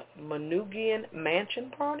 quote-unquote, Manugian Mansion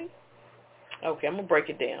Party. Okay, I'm going to break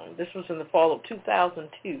it down. This was in the fall of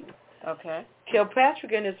 2002. Okay.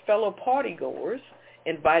 Kilpatrick and his fellow partygoers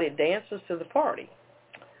invited dancers to the party.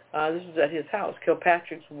 This was at his house.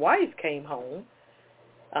 Kilpatrick's wife came home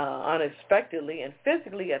unexpectedly and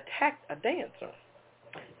physically attacked a dancer.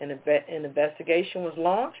 An investigation was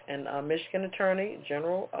launched, and Michigan Attorney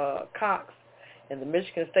General Cox and the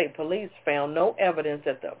Michigan State Police found no evidence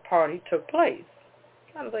that the party took place.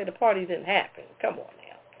 Trying to say the party didn't happen. Come on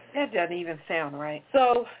now. That doesn't even sound right.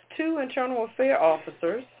 So 2 internal affair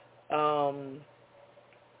officers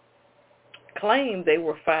claimed they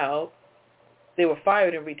were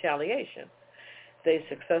fired in retaliation. They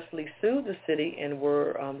successfully sued the city and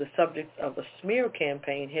were the subject of a smear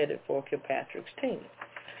campaign headed for Kilpatrick's team.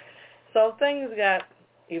 So things got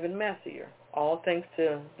even messier, all thanks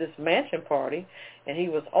to this mansion party, and he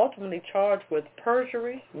was ultimately charged with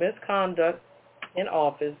perjury, misconduct in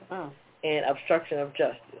office, and obstruction of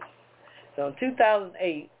justice. So in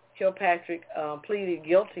 2008, Kilpatrick pleaded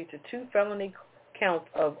guilty to 2 felony counts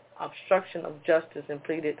of obstruction of justice and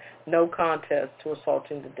pleaded no contest to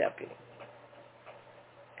assaulting the deputy.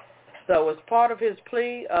 So as part of his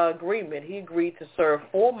plea agreement, he agreed to serve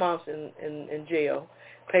 4 months in jail,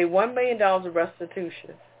 pay $1 million of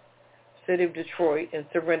restitution, City of Detroit, and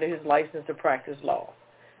surrender his license to practice law.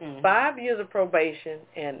 5 years of probation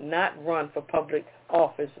and not run for public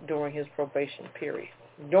office during his probation period.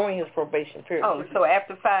 Oh, so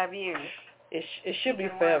after 5 years. It should be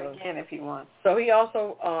forever. Again, if you want. So he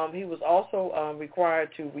was also required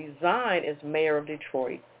to resign as mayor of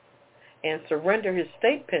Detroit and surrender his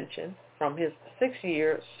state pension from his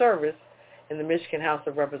 6-year service in the Michigan House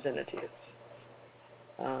of Representatives.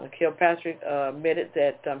 Kilpatrick admitted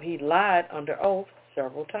that he lied under oath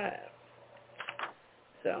several times.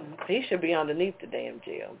 So he should be underneath the damn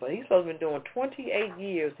jail. But he's supposed to be doing 28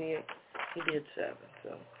 years. He did 7.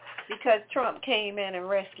 So. Because Trump came in and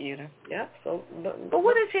rescued him. Yeah. So, but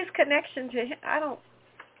what is his connection to him? I don't.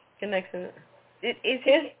 Connection.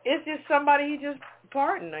 It's just somebody he just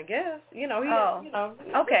pardoned, I guess. You know.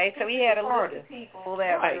 Okay, so he had a list of people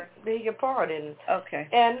that were. He could pardon. Okay.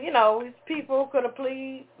 And people could have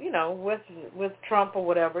pleaded, with Trump or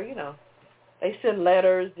whatever. They send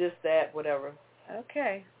letters, this, that, whatever.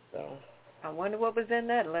 Okay. So. I wonder what was in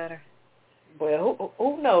that letter. Well,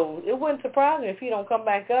 who knows? It wouldn't surprise me if he don't come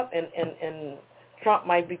back up and Trump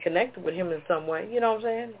might be connected with him in some way. You know what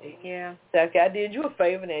I'm saying? Yeah. That guy did you a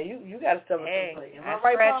favor now. You got to step up and play. Am I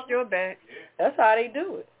right, scratched your back. That's how they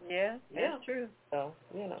do it. Yeah, that's true. So,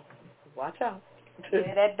 watch out.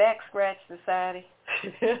 Yeah, that back scratch society.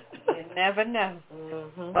 You never know.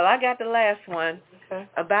 Mm-hmm. Well, I got the last one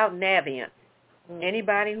about Navient. Mm-hmm.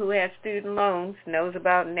 Anybody who has student loans knows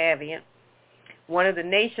about Navient. One of the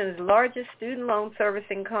nation's largest student loan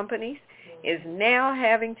servicing companies is now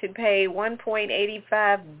having to pay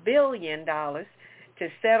 $1.85 billion to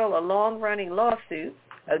settle a long-running lawsuit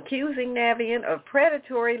accusing Navient of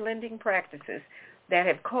predatory lending practices that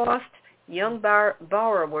have cost young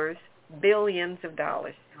borrowers billions of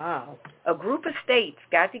dollars. Wow. A group of states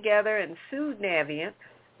got together and sued Navient,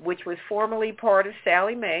 which was formerly part of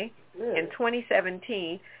Sallie Mae, in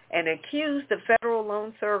 2017, and accused the federal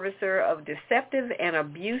loan servicer of deceptive and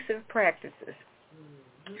abusive practices.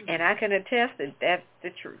 And I can attest that that's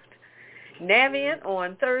the truth. Navient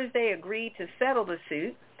on Thursday agreed to settle the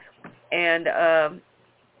suit, and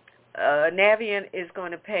Navient is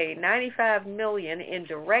going to pay $95 million in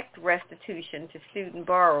direct restitution to student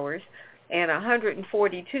borrowers and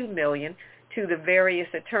 $142 million to the various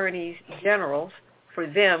attorneys generals for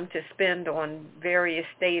them to spend on various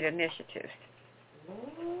state initiatives.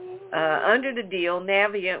 Under the deal,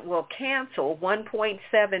 Navient will cancel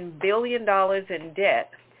 $1.7 billion in debt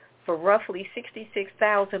for roughly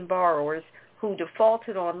 66,000 borrowers who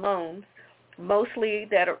defaulted on loans, mostly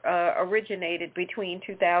that originated between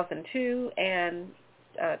 2002 and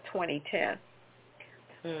 2010.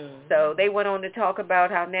 So they went on to talk about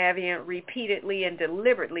how Navient repeatedly and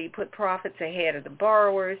deliberately put profits ahead of the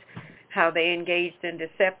borrowers, how they engaged in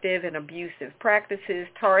deceptive and abusive practices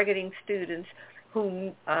targeting students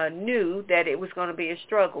who knew that it was going to be a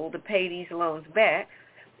struggle to pay these loans back,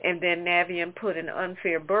 and then Navient put an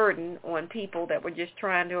unfair burden on people that were just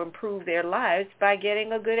trying to improve their lives by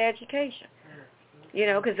getting a good education.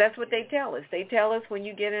 Because that's what they tell us. They tell us when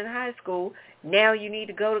you get in high school, now you need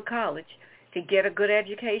to go to college to get a good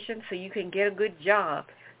education so you can get a good job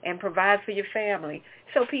and provide for your family.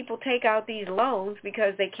 So people take out these loans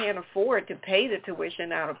because they can't afford to pay the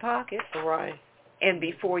tuition out of pocket. Right. And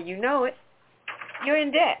before you know it, you're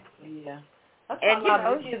in debt. Yeah. That's why a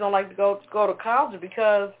lot of kids don't like to go to college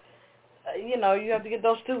because you have to get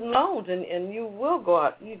those student loans, and you will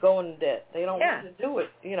go into debt. They don't want to do it,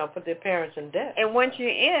 put their parents in debt. And once you're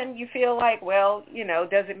in, you feel like, well,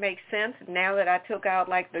 does it make sense now that I took out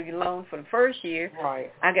like the loan for the first year?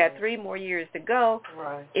 Right. I got 3 more years to go.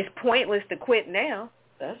 Right. It's pointless to quit now.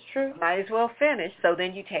 That's true. Might as well finish. So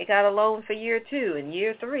then you take out a loan for year 2 and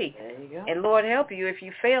year 3. There you go. And Lord help you, if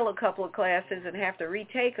you fail a couple of classes and have to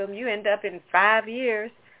retake them, you end up in 5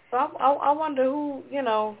 years. So I wonder who,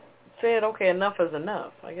 said, okay, enough is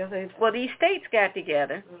enough. I guess Well, these states got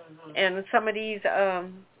together, and some of these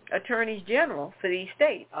attorneys general for these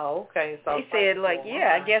states. Oh, okay. So they said, like,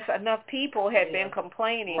 I guess enough people had been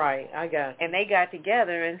complaining. Right, I got you. And they got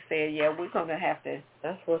together and said, we're going to have to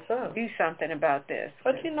That's what's up. do something about this.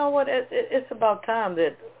 But you know what? It's about time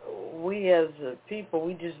that we as people,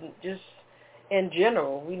 we just in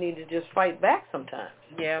general, we need to just fight back sometimes.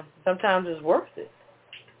 Yeah. Sometimes it's worth it.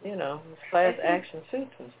 Class action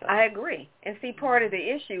suits and stuff. I agree. And see, part of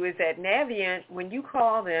the issue is that Navient, when you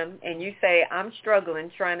call them and you say, I'm struggling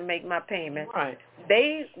trying to make my payment, right,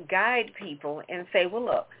 they guide people and say, well,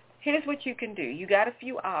 look, here's what you can do. You got a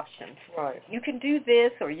few options. Right. You can do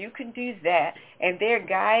this or you can do that. And they're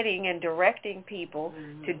guiding and directing people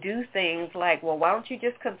to do things like, well, why don't you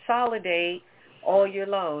just consolidate all your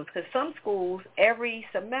loans? Because some schools, every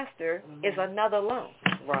semester is another loan.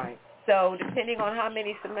 Right. So depending on how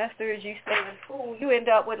many semesters you stay in school, you end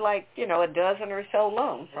up with like, a dozen or so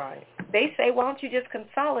loans. Right. They say, why don't you just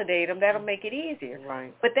consolidate them? That'll make it easier.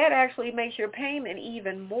 Right. But that actually makes your payment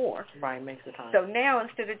even more. Right, makes it higher. So now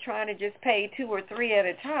instead of trying to just pay 2 or 3 at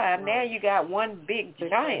a time, now you got one big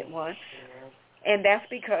giant one. And that's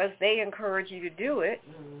because they encourage you to do it,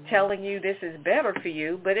 telling you this is better for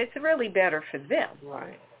you, but it's really better for them.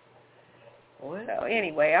 Right. What? So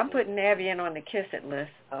anyway, I'm putting Navient on the kiss it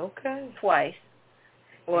list. Okay. Twice.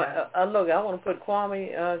 Well, look, I want to put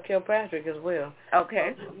Kwame Kilpatrick as well.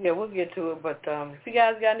 Okay. Yeah, we'll get to it. But if you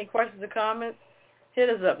guys got any questions or comments,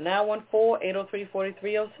 hit us up,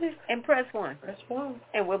 914-803-4306. And press 1. Press 1.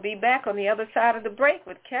 And we'll be back on the other side of the break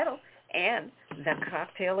with Kettle and the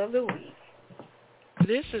cocktail of the week.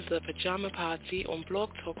 This is the Pajama Party on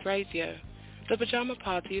Blog Talk Radio. The Pajama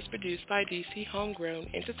Party is produced by DC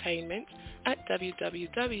Homegrown Entertainment at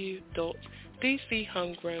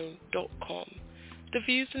www.dchomegrown.com. The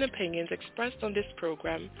views and opinions expressed on this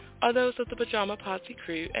program are those of the Pajama Party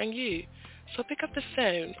crew and you. So pick up the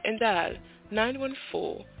phone and dial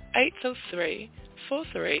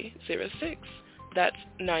 914-803-4306. That's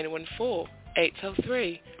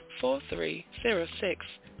 914-803-4306.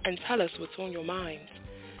 And tell us what's on your mind.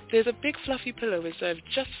 There's a big fluffy pillow reserved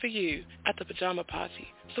just for you at the Pajama Party,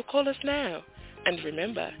 so call us now. And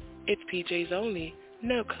remember, it's PJs only,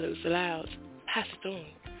 no clothes allowed. Pass it on.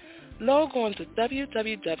 Log on to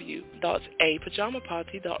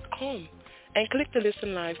www.apajamaparty.com and click the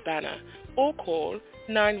Listen Live banner or call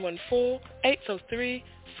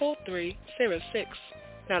 914-803-4306.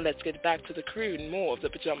 Now let's get back to the crew and more of the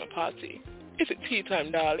Pajama Party. Is it tea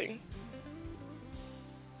time, darling?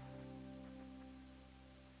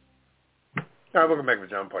 All right, welcome back to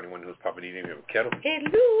Pajama Party. One who's Papa D. Name here with Kettle.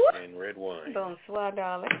 Hello. And red wine. Bonsoir,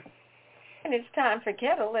 darling. And it's time for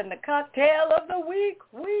Kettle and the cocktail of the week.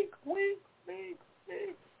 What you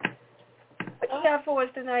got for us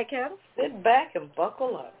tonight, Kettle? Sit back and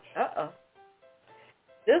buckle up. Uh-oh.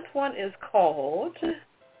 This one is called,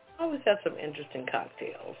 I always have some interesting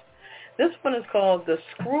cocktails. This one is called the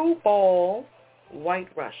Screwball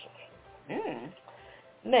White Russian.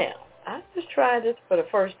 Now, I just tried this for the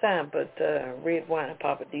first time, but Red Wine and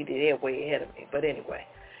Papa D, they're way ahead of me. But anyway,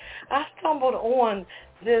 I stumbled on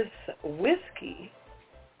this whiskey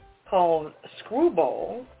called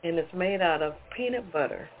Screwball, and it's made out of peanut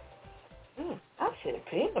butter. I said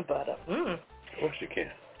peanut butter. Of course you can.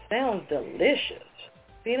 Sounds delicious.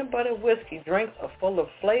 Peanut butter whiskey drinks are full of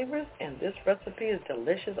flavors, and this recipe is a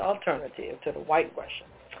delicious alternative to the White Russian.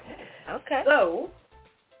 Okay. So,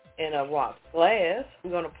 in a rock glass,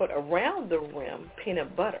 we're going to put around the rim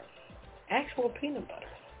peanut butter, actual peanut butter.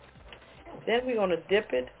 Then we're going to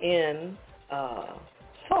dip it in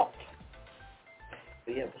salt.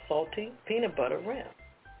 We have a salty peanut butter rim.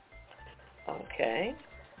 Okay.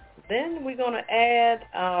 Then we're going to add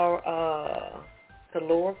our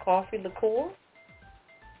Galore coffee liqueur.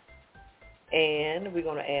 And we're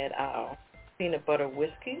going to add our peanut butter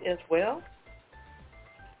whiskey as well.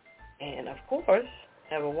 And, of course,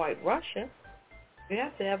 have a White Russian. You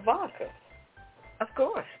have to have vodka. Of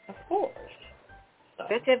course. Of course.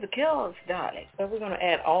 Let's have the kills, darling. So we're going to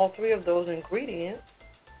add all 3 of those ingredients.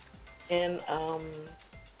 And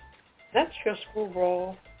that's your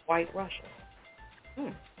Screwball White Russian.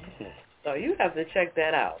 So you have to check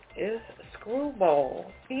that out. It's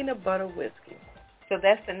Screwball Peanut Butter Whiskey. So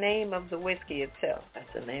that's the name of the whiskey itself. That's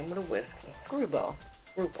the name of the whiskey. Screwball.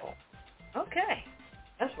 Screwball. Okay.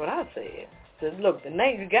 That's what I said. So look, the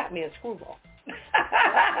name you got me is Screwball.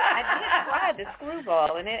 I did try the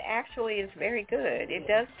Screwball, and it actually is very good. It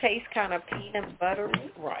does taste kind of peanut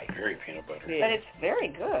buttery. Right. Very peanut butter. Yeah. But it's very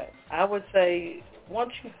good. I would say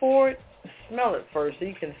once you pour it, smell it first so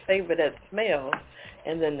you can savor that smell,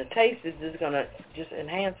 and then the taste is just going to just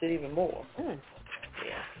enhance it even more. Mm.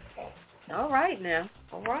 Yeah. All right now.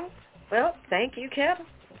 All right. Well, thank you, Kevin.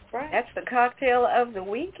 Right. That's the cocktail of the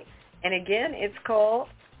week. And again, it's called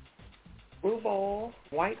Screwball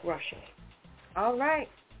White Russian. All right.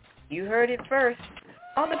 You heard it first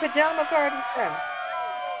on the Pajama Party Show.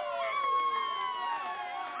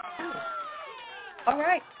 All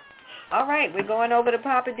right. All right. We're going over to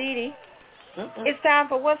Papa Didi. It's time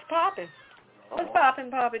for What's Poppin'. What's poppin',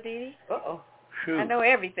 Papa Didi? Uh-oh. Shoot. I know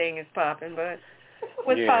everything is poppin', but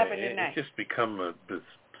what's poppin' tonight? It's just become the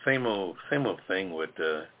same old thing with,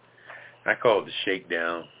 I call it the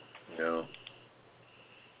shakedown, you know.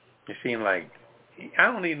 It seems like, I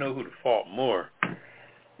don't even know who to fault more.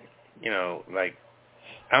 You know, like,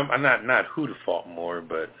 I'm not who to fault more,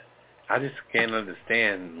 but I just can't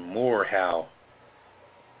understand more how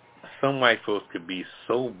some white folks could be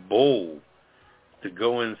so bold to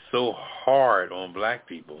go in so hard on black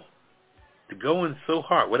people. To go in so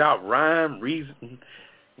hard without rhyme, reason,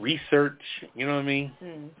 research, you know what I mean?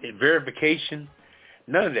 Verification.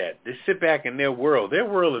 None of that. They sit back in their world. Their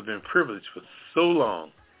world has been privileged for so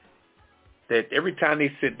long that every time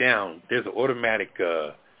they sit down, there's an automatic,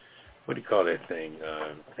 what do you call that thing?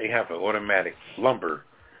 They have an automatic lumber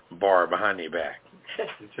bar behind their back.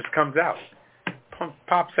 It just comes out,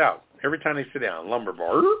 pops out. Every time they sit down, lumber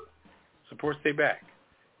bar, supports their back.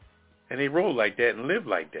 And they roll like that and live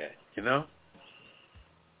like that, you know?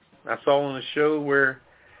 I saw on the show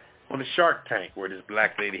on the Shark Tank, where this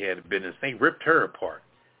black lady had a business, they ripped her apart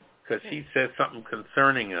because she said something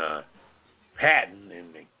concerning patent, and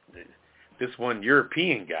this one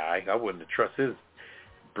European guy, I wouldn't trust his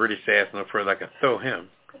British ass no further. I could throw him.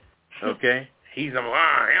 Okay? He's like,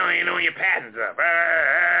 you know your patent's up.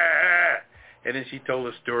 And then she told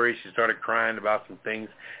a story. She started crying about some things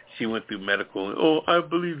she went through medical. Oh, I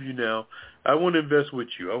believe you now. I want to invest with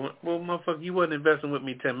you. Well, motherfucker, you wasn't investing with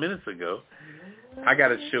me 10 minutes ago. I got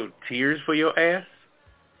to show tears for your ass?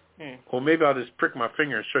 Or maybe I'll just prick my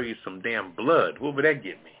finger and show you some damn blood. What would that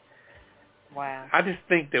get me? Wow. I just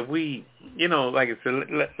think that we, you know, like I said,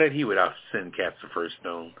 let he without sin cast the first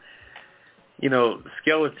stone. You know,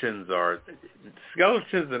 skeletons are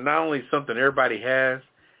not only something everybody has,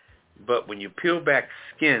 but when you peel back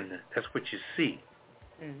skin, that's what you see.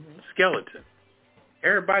 Skeleton.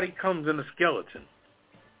 Everybody comes in a skeleton.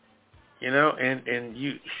 You know, and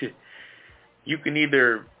you can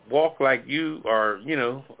either walk like you are, you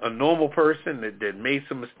know, a normal person that made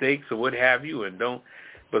some mistakes or what have you and don't.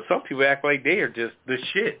 But some people act like they are just the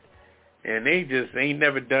shit. And they just ain't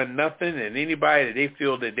never done nothing. And anybody that they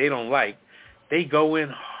feel that they don't like, they go in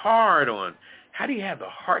hard on. How do you have the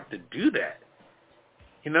heart to do that?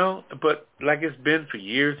 You know? But like it's been for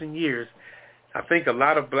years and years, I think a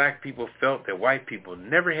lot of black people felt that white people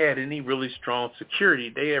never had any really strong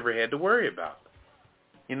security they ever had to worry about.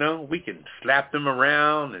 You know? We can slap them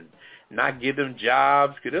around and not give them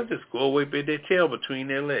jobs because they'll just go away with their tail between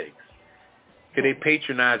their legs. Because they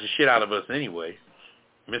patronize the shit out of us anyway.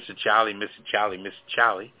 Mr. Charlie, Mr. Charlie, Mr.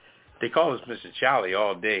 Charlie. They call us Mr. Charlie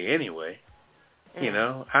all day anyway. You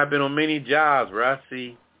know, I've been on many jobs where I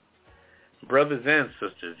see brothers and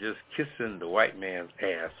sisters just kissing the white man's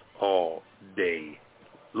ass all day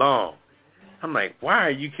long. I'm like, why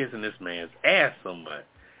are you kissing this man's ass so much?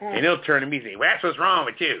 And they'll turn to me and say, well, that's what's wrong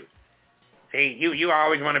with you. See, you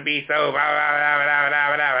always want to be so blah, blah, blah, blah,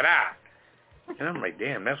 blah, blah, blah. And I'm like,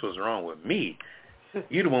 damn, that's what's wrong with me.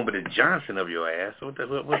 You the one with the Johnson of your ass.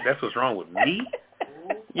 That's what's wrong with me?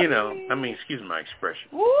 You know, I mean, excuse my expression.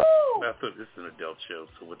 I thought this is an adult show,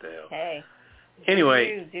 so what the hell? Hey.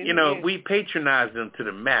 Anyway, you know, we patronize them to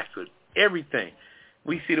the max with everything.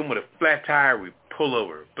 We see them with a flat tire, we pull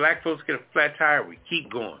over. Black folks get a flat tire, we keep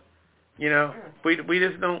going. You know, we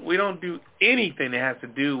don't do anything that has to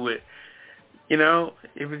do with, you know,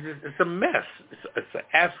 it's a mess. It's an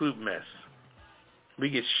absolute mess. We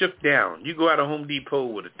get shook down. You go out of Home Depot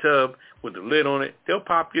with a tub with the lid on it, they'll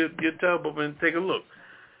pop your tub up and take a look.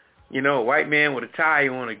 You know, a white man with a tie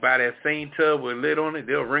on it, buy that same tub with a lid on it,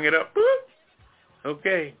 they'll ring it up. Boop.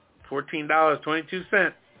 Okay,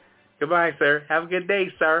 $14.22. Goodbye, sir. Have a good day,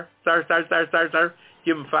 sir. Sir.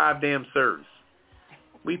 Give him 5 damn sirs.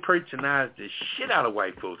 we patronize the shit out of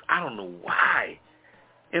white folks. I don't know why.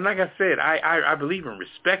 And like I said, I believe in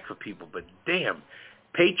respect for people, but damn,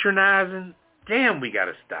 patronizing, damn, we got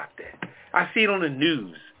to stop that. I see it on the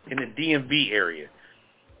news in the DMV area,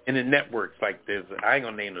 in the networks like this. I ain't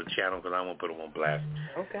going to name no channel because I won't put them on blast.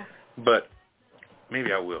 Okay. But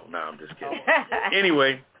maybe I will. No, I'm just kidding.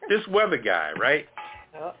 Anyway, this weather guy, right?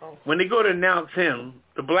 Uh-oh. When they go to announce him,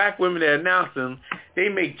 the black women that announce him, they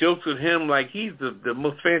make jokes with him like he's the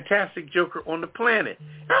most fantastic joker on the planet.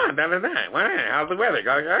 How's the weather?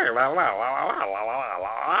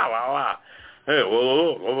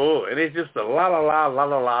 And it's just a la la la la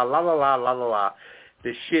la la la la la la la la.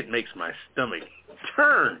 This shit makes my stomach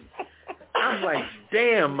turn. I'm like,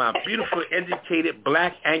 damn, my beautiful, educated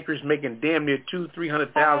black anchors making damn near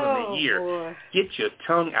 $200,000-300,000 a year. Boy. Get your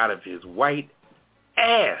tongue out of his white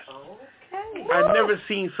ass. Okay. I've never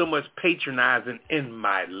seen so much patronizing in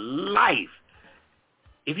my life.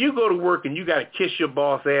 If you go to work and you got to kiss your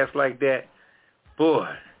boss ass like that, boy,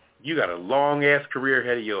 you got a long-ass career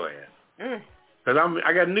ahead of your ass. Because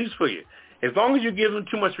I got news for you. As long as you give him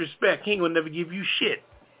too much respect, he ain't going to never give you shit.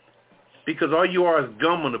 Because all you are is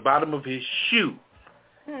gum on the bottom of his shoe.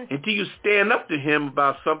 Until you stand up to him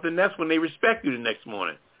about something, that's when they respect you the next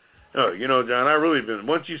morning. Oh, you know, John,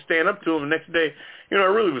 once you stand up to him the next day, you know, I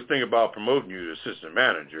really was thinking about promoting you to assistant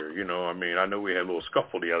manager. You know, I mean, I know we had a little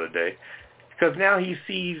scuffle the other day. Because now he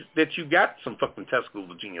sees that you got some fucking testicles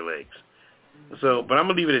between your legs. So, but I'm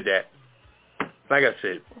going to leave it at that. Like I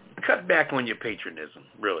said, cut back on your patronism,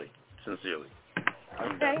 really, sincerely.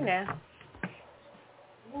 Okay, now.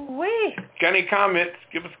 Wee. Got any comments?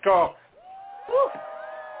 Give us a call.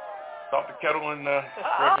 Stop the kettle and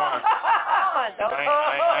spread wine.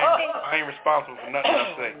 I ain't responsible for nothing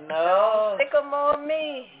I say. No. Stick 'em on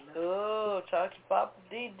me. Oh, talk to Papa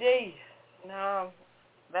DD. No,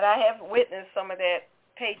 but I have witnessed some of that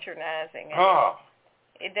patronizing. And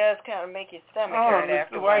it does kind of make your stomach hurt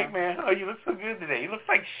after Mr. White man. Oh, you look so good today. You look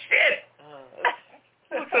like shit.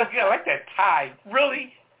 You look so good. I like that tie.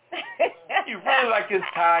 Really? You really like his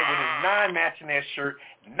tie with his non-matching-ass shirt,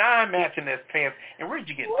 non-matching-ass pants. And where'd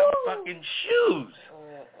you get those fucking shoes?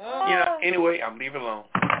 You know, anyway, I'm leaving it alone.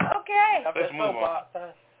 Okay. Let's move on.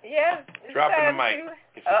 Yeah. Dropping the mic.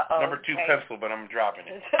 It's a number 2 okay. pencil, but I'm dropping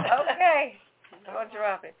it. Okay. Don't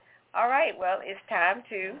drop it. All right. Well, it's time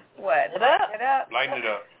to what? Lighten it up. Lighten it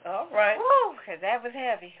up. All right. Woo, because that was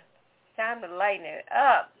heavy. Time to lighten it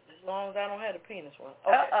up. As long as I don't have a penis one.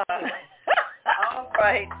 Okay. All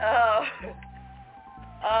right.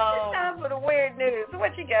 It's time for the weird news.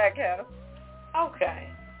 What you got, Cal? Okay.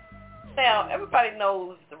 Now, everybody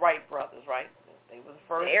knows the Wright brothers, right? They were the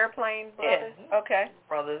first. The airplane brothers? Yeah. Okay.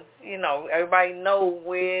 Brothers. You know, everybody know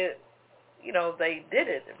where, you know, they did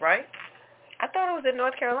it, right? I thought it was in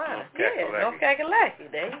North Carolina. North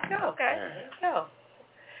Kakalaki. There you go. Okay. There you go.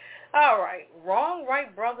 All right. Wrong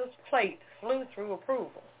Wright brothers plate flew through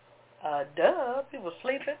approval. Duh. People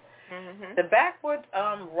sleeping. Mm-hmm. The backward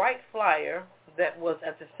Wright flyer that was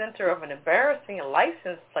at the center of an embarrassing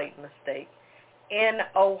license plate mistake in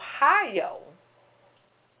Ohio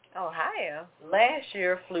last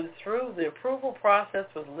year flew through the approval process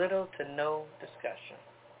with little to no discussion.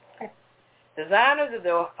 Designers of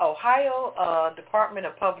the Ohio Department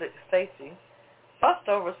of Public Safety fussed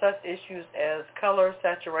over such issues as color,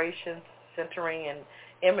 saturation, centering, and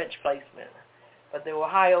image placement. But the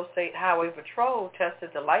Ohio State Highway Patrol tested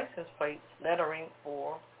the license plate's lettering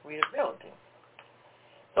for readability.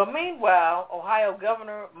 So meanwhile, Ohio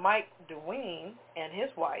Governor Mike DeWine and his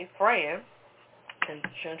wife, Fran,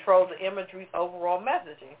 controlled the imagery's overall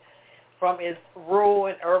messaging, from its rural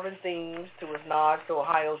and urban themes to its nods to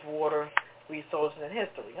Ohio's water resources and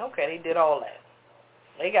history. Okay, they did all that.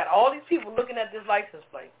 They got all these people looking at this license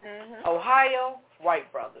plate. Mm-hmm. Ohio, Wright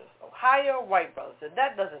brothers. Ohio, Wright brothers. And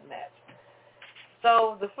that doesn't match.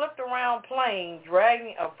 So the flipped around plane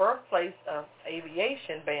dragging a birthplace of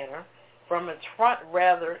aviation banner from its front,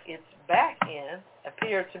 rather its back end,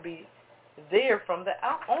 appeared to be there from the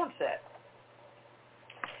onset.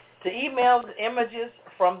 The emailed images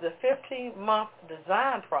from the 15-month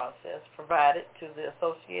design process provided to the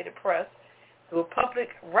Associated Press through a public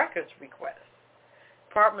records request.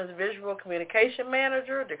 Department's visual communication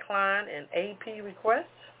manager declined an AP request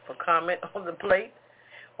for comment on the plate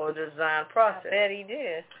or the design process. I bet he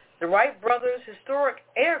did. The Wright brothers' historic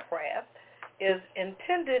aircraft is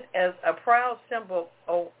intended as a proud symbol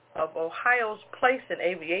of Ohio's place in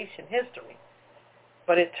aviation history,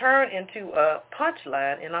 but it turned into a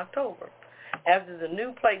punchline in October after the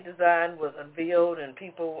new plate design was unveiled and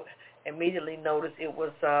people immediately noticed it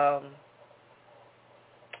was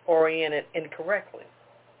oriented incorrectly.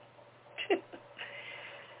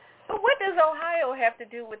 does Ohio have to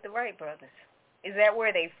do with the Wright brothers? Is that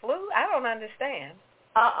where they flew? I don't understand.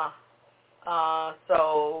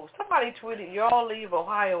 So somebody tweeted, "Y'all leave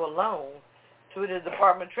Ohio alone." Tweeted the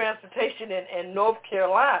Department of Transportation in North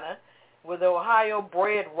Carolina, where the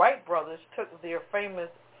Ohio-bred Wright brothers took their famous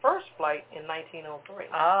first flight in 1903.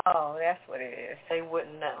 Oh, that's what it is. They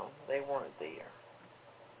wouldn't know. They weren't there.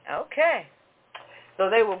 Okay. So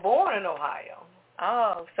they were born in Ohio.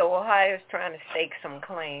 Oh, so Ohio's trying to stake some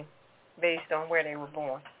claim based on where they were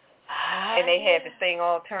born. And they had the thing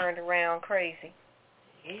all turned around crazy.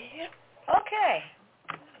 Yeah. Okay.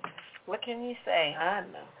 What can you say? I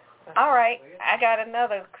know. All right. I got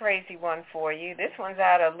another crazy one for you. This one's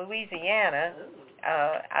out of Louisiana.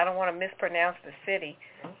 I don't want to mispronounce the city.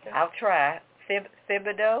 Okay. I'll try.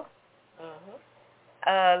 Thibodaux,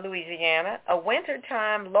 Louisiana. A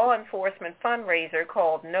wintertime law enforcement fundraiser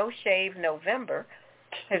called No Shave November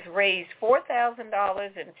has raised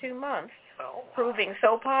 $4,000 in 2 months, proving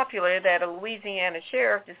so popular that a Louisiana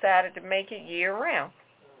sheriff decided to make it year-round.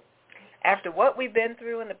 After what we've been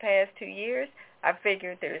through in the past 2 years, I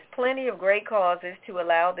figured there's plenty of great causes to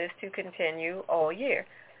allow this to continue all year.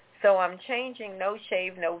 So I'm changing No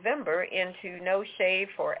Shave November into No Shave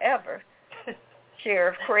Forever,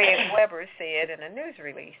 Sheriff Craig Weber said in a news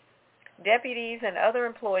release. Deputies and other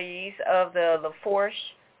employees of the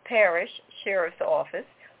LaFourche Parish Sheriff's Office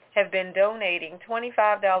have been donating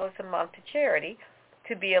 $25 a month to charity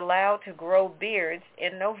to be allowed to grow beards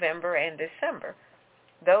in November and December.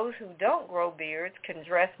 Those who don't grow beards can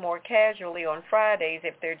dress more casually on Fridays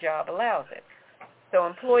if their job allows it. So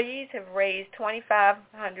employees have raised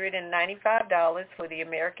 $2,595 for the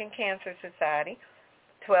American Cancer Society,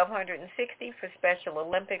 $1,260 for Special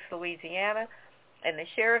Olympics Louisiana, and the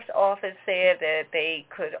sheriff's office said that they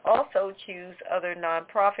could also choose other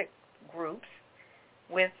nonprofit groups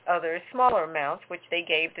with other smaller amounts, which they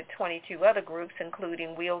gave to 22 other groups,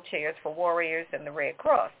 including Wheelchairs for Warriors and the Red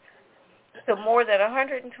Cross. So more than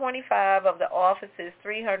 125 of the office's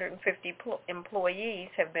 350 employees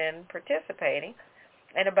have been participating,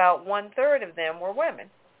 and about 1/3 of them were women.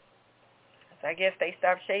 So I guess they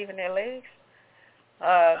stopped shaving their legs.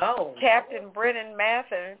 Captain Brennan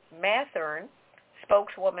Mathern,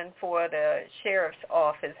 spokeswoman for the sheriff's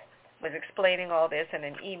office, was explaining all this in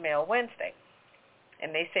an email Wednesday.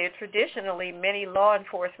 And they said traditionally many law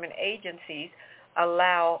enforcement agencies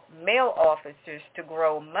allow male officers to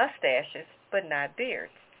grow mustaches, but not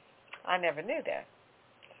beards. I never knew that.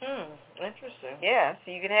 Interesting. Yeah,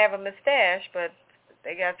 so you can have a mustache, but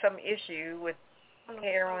they got some issue with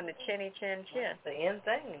hair on the chin. It's the end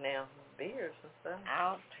thing now, beards and stuff.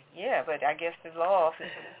 Yeah, but I guess the law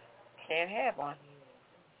officers can't have one.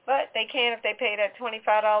 But they can if they pay that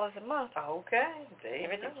 $25 a month. Okay.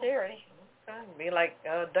 Give it to charity. Be like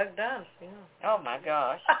Duck Dynasty. Oh, my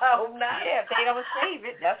gosh. I hope not. Yeah, if they don't shave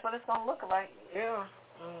it, that's what it's going to look like. Yeah.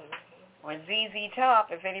 Or ZZ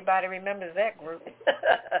Top, if anybody remembers that group.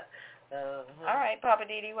 All right, Papa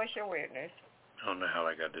Didi, what's your weirdness? I don't know how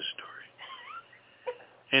I got this story.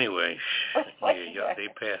 Anyway, they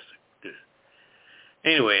passed it.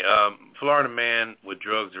 Anyway, Florida man with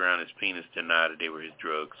drugs around his penis denied that they were his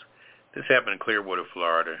drugs. This happened in Clearwater,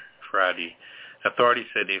 Florida, Friday. Authorities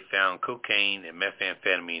said they found cocaine and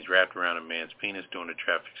methamphetamines wrapped around a man's penis during a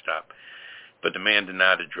traffic stop, but the man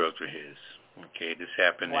denied the drugs were his. Okay, this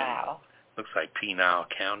happened in, looks like Pinal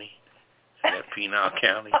County. Is that Pinal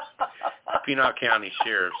County? Pinal County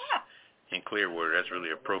Sheriff's in Clearwater. That's really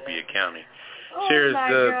appropriate county. Sheriff's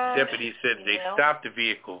deputies said they stopped the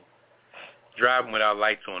vehicle driving without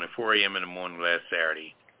lights on at 4 a.m. in the morning last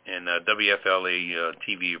Saturday. And WFLA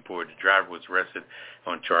TV reported the driver was arrested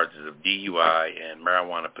on charges of DUI and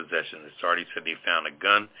marijuana possession. The authorities said they found a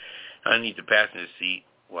gun underneath the passenger seat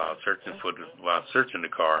while searching the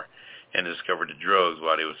car, and discovered the drugs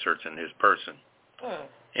while they were searching his person.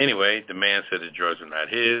 Anyway, the man said the drugs were not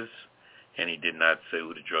his, and he did not say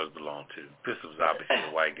who the drugs belonged to. This was obviously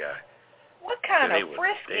a white guy. What kind of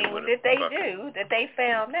frisking did they do that they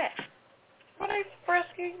found that? Well, they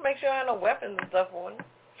frisky. Make sure I have no weapons and stuff on them.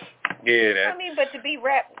 Yeah, but to be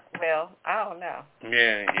wrapped, I don't know.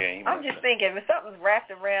 Yeah. I'm just thinking, if something's wrapped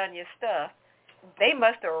around your stuff, they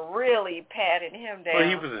must have really patted him down. Well,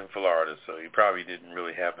 he was in Florida, so he probably didn't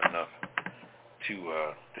really have enough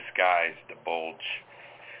to disguise the bulge.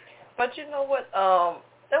 But you know what?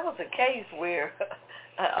 There was a case where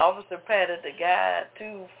an officer patted the guy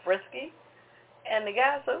too frisky, and the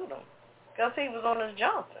guy sued him because he was on his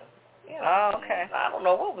Johnson. Oh, okay. I don't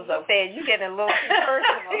know what was up. Said you getting a little too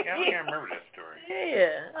personal. I can't remember that story.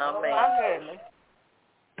 Yeah, my goodness.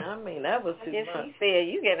 I mean, that was too much. He said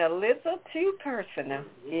you getting a little too personal.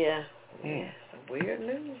 Yeah. Weird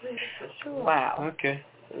news for sure. Wow. Okay.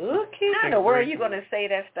 How in the world are you going to say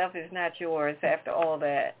that stuff is not yours after all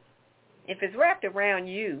that? If it's wrapped around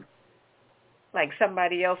you, like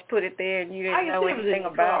somebody else put it there and you didn't know anything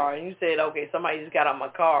about it. And you said, okay, somebody just got on my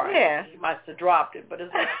car. Yeah. You must have dropped it, but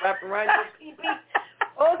it's not wrapped around your pee-pee.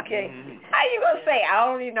 Okay. How you going to say, I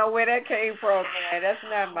don't even know where that came from, man. That's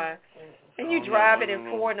not my... And you drive it at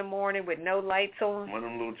 4 in the morning with no lights on? One of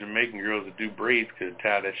them little Jamaican girls that do braids could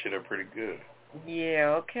tie that shit up pretty good.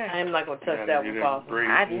 Yeah, okay. I'm not going to touch that one, Bob.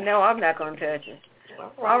 I know I'm not going to touch it.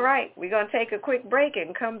 All right, we're going to take a quick break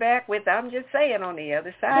and come back with I'm Just Saying on the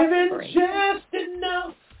other side of the break. Just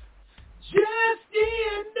enough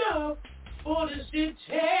for the city.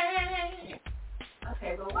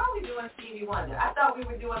 Okay, but why are we doing Stevie Wonder? I thought we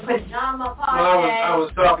were doing Pajama Podcast. Well, I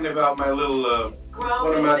was talking about my little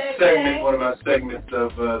one of my segments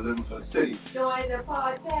of Living for the City. Join the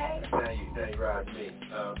podcast. Now you ride me.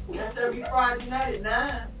 That's every Friday night at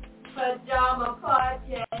 9. Pajama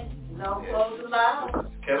Podcast. No clothes allowed.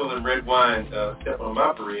 Kettle and Red Wine stepping on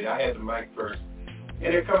my parade. I had the mic first.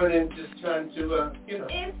 And they're coming in just trying to,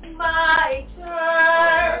 It's my turn.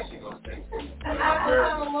 Now she gonna sing.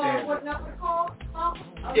 What number to call?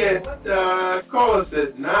 Call us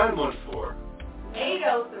at 914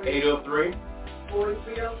 803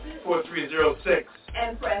 4306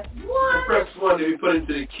 and press 1. And press 1 to be put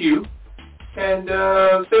into the queue. And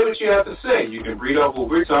say what you have to say. You can read off what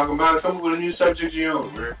we're talking about. Come up with a new subject of your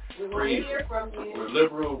own. We're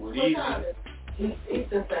liberal. We're easy.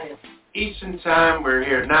 Eastern time. We're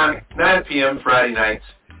here 9 p.m. Friday nights.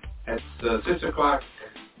 That's 6 o'clock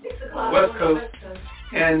West Coast.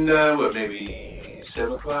 And maybe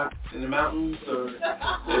 7 o'clock in the mountains or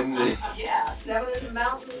in the 7 in the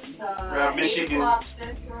mountains. Around Michigan,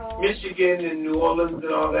 Michigan and New Orleans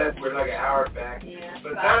and all that. We're like an hour back. Yeah,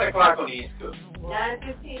 but 9 o'clock on the East Coast.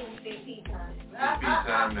 9:15 CP time. CP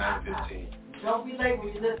time 9:15. Don't be late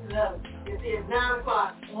when you listen to us. It is 9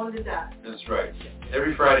 o'clock on the dot. That's right.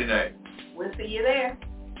 Every Friday night. We'll see you there.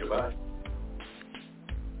 Goodbye.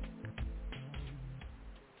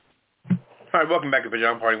 All right, welcome back to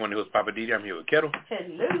Pajama Party. One of the hosts, Papa Didi. I'm here with Kettle.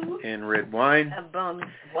 Hello. And Red Wine.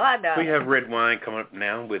 We have Red Wine coming up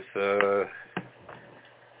now with,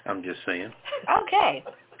 I'm Just Saying. Okay.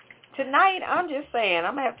 Tonight, I'm just saying,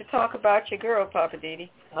 I'm going to have to talk about your girl, Papa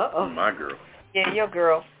Didi. Uh-oh. My girl. Yeah, your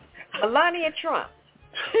girl. Melania Trump.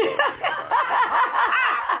 We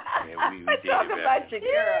talk about your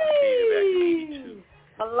girl.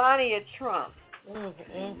 Melania Trump.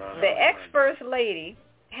 Mm-hmm. The ex-first lady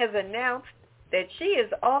has announced that she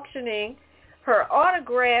is auctioning her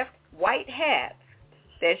autographed white hats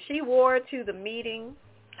that she wore to the meeting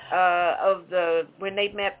when they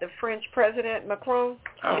met the French President Macron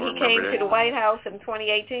when he came to the White House in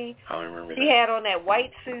 2018. I don't remember She had on that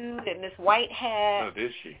white suit and this white hat. Oh,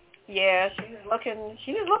 did she? Yeah, she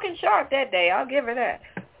was looking sharp that day. I'll give her that.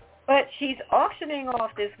 But she's auctioning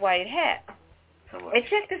off this white hat. How much? And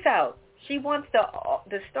check this out. She wants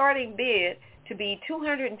the starting bid to be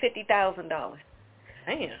 $250,000. Damn. I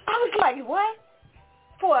was like, what?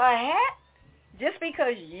 For a hat? Just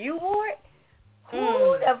because you wore it?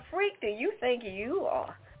 Who the freak do you think you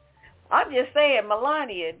are? I'm just saying,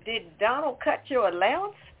 Melania, did Donald cut your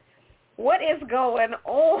allowance? What is going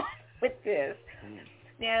on with this?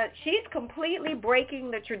 Now, she's completely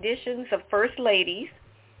breaking the traditions of first ladies,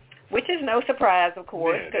 which is no surprise, of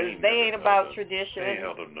course, because they ain't about tradition.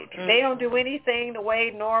 They don't do anything the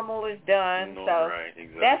way normal is done, so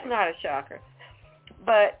that's not a shocker.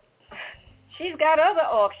 But she's got other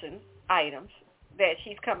auction items that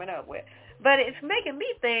she's coming up with. But it's making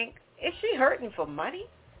me think, is she hurting for money?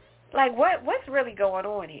 Like, what's really going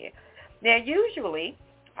on here? Now, usually,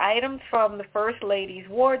 items from the First Lady's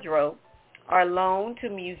wardrobe are loaned to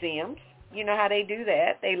museums. You know how they do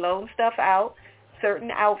that. They loan stuff out, certain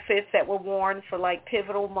outfits that were worn for, like,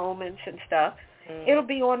 pivotal moments and stuff. It'll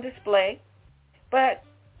be on display. But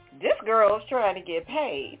this girl's trying to get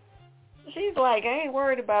paid. She's like, I ain't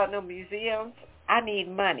worried about no museums. I need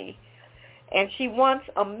money. And she wants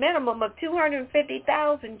a minimum of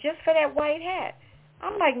 $250,000 just for that white hat.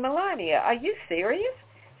 I'm like, Melania, are you serious?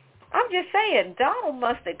 I'm just saying, Donald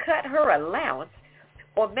must have cut her allowance,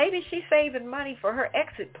 or maybe she's saving money for her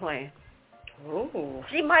exit plan. Ooh.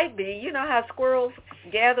 She might be. You know how squirrels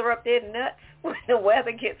gather up their nuts when the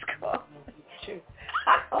weather gets cold?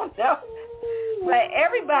 I don't know. But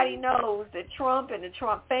everybody knows that Trump and the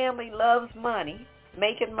Trump family loves money,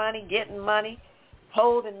 making money, getting money,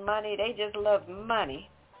 holding money. They just love money.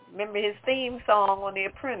 Remember his theme song on The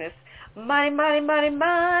Apprentice, money, money, money,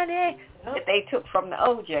 money, that they took from the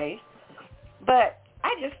OJs. But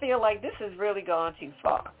I just feel like this has really gone too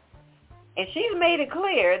far. And she's made it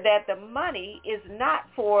clear that the money is not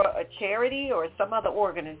for a charity or some other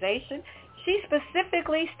organization. She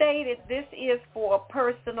specifically stated this is for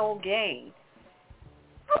personal gain.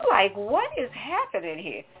 I'm like, what is happening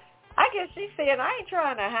here? I guess she said, I ain't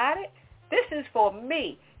trying to hide it. This is for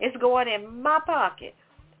me. It's going in my pocket.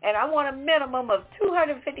 And I want a minimum of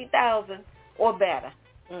 $250,000 or better,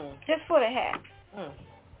 just for the hat.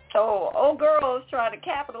 So old girl is trying to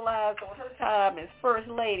capitalize on her time as first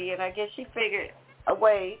lady, and I guess she figured a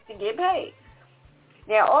way to get paid.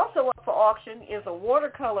 Now, also up for auction is a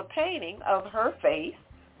watercolor painting of her face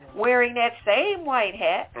wearing that same white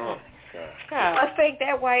hat. Oh, God. I think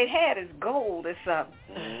that white hat is gold or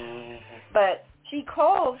something. But she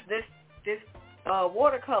calls this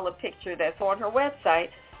watercolor picture that's on her website,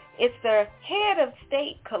 it's the Head of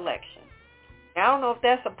State collection. Now, I don't know if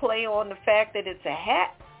that's a play on the fact that it's a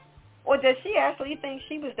hat, or does she actually think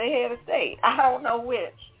she was the head of state? I don't know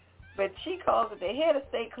which. But she calls it the Head of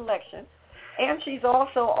State collection. And she's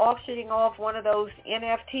also auctioning off one of those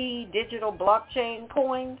NFT digital blockchain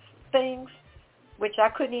coins things, which I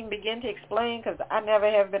couldn't even begin to explain because I never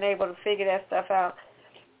have been able to figure that stuff out.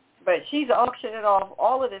 But she's auctioning off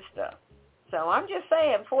all of this stuff. So I'm just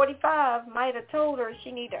saying 45 might have told her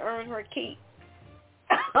she need to earn her keep.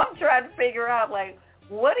 I'm trying to figure out, like,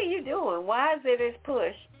 what are you doing? Why is there this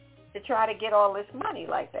push to try to get all this money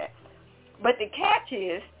like that? But the catch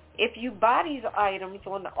is, if you buy these items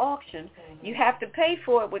on the auction, you have to pay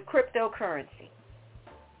for it with cryptocurrency.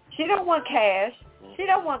 She don't want cash. She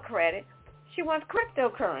don't want credit. She wants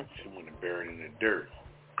cryptocurrency. She wants to bury it in the dirt.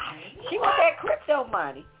 She wants that crypto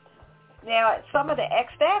money. Now, some of the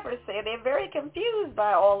ex-staffers say they're very confused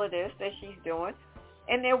by all of this that she's doing,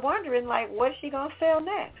 and they're wondering, like, what's she going to sell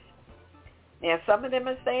next? Now, some of them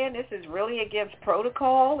are saying this is really against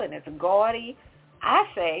protocol and it's gaudy. I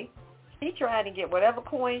say she's trying to get whatever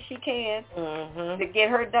coin she can to get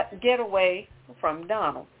her getaway from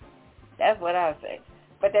Donald. That's what I say.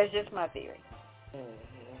 But that's just my theory.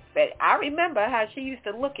 But I remember how she used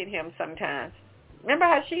to look at him sometimes. Remember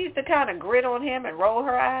how she used to kind of grit on him and roll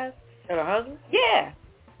her eyes? At her husband? Yeah.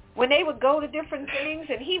 When they would go to different things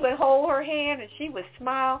and he would hold her hand and she would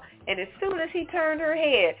smile, and as soon as he turned her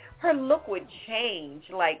head, her look would change,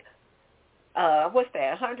 like, what's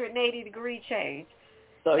that, 180-degree change.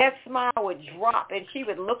 So that smile would drop, and she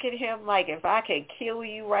would look at him like, if I could kill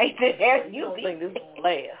you right there, you don't think this is going to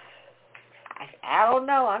last? I don't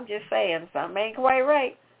know. I'm just saying, something ain't quite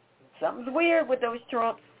right. Something's weird with those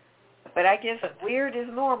Trumps, but I guess weird is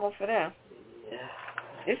normal for them. Yeah.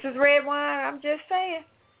 This is red wine. I'm just saying.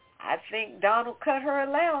 I think Donald cut her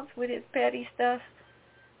allowance with his petty stuff,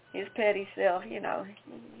 his petty self. You know,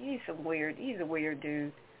 he's a weird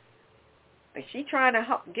dude. But she trying to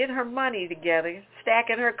get her money together,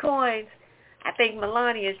 stacking her coins. I think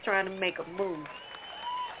Melania is trying to make a move.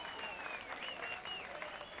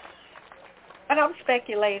 But I'm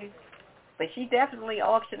speculating. But she's definitely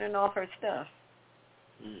auctioning off her stuff.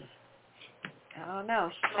 I don't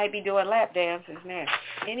know. She might be doing lap dances now.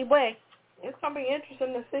 Anyway. It's going to be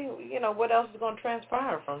interesting to see, you know, what else is going to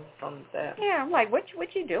transpire from that. Yeah, I'm like, what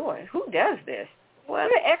you doing? Who does this? Well,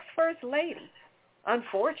 the ex-first lady.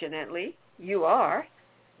 Unfortunately, you are.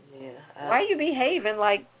 Yeah. Why are you behaving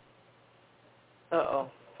like... Uh-oh.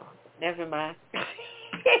 Never mind.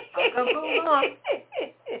 I'm going to move on.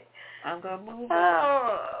 I'm going to move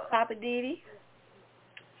on. Papa Didi.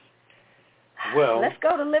 Well, let's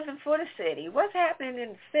go to living for the city. What's happening in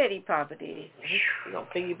the city, Papa Didi? You gonna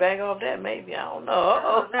piggyback off that? Maybe, I don't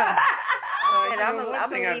know.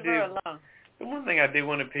 I'm gonna leave her alone. The one thing I did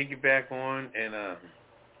want to piggyback on, and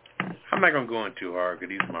I'm not gonna go in too hard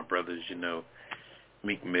because these are my brothers, you know,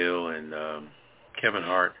 Meek Mill and Kevin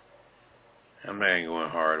Hart. I'm not even going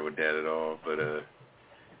hard with that at all, but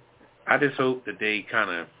I just hope that they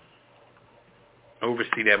kind of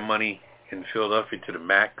oversee that money in Philadelphia to the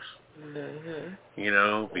max. You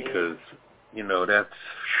know, because you know that's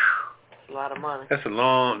a lot of money. That's a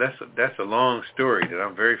long story that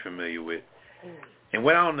I'm very familiar with. And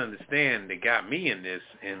what I don't understand that got me in this,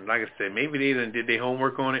 and like I said, maybe they didn't did their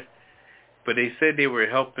homework on it, but they said they were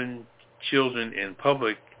helping children in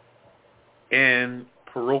public and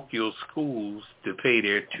parochial schools to pay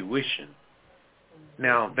their tuition.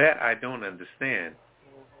 Now that I don't understand.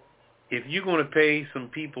 If you're going to pay some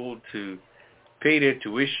people to pay their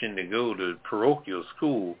tuition to go to parochial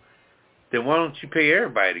school, then why don't you pay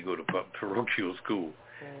everybody to go to parochial school?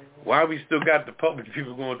 Why we still got the public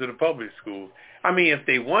people going to the public school? I mean, if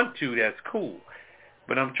they want to, that's cool.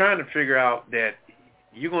 But I'm trying to figure out that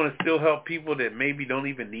you're going to still help people that maybe don't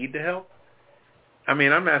even need the help. I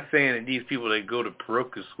mean, I'm not saying that these people that go to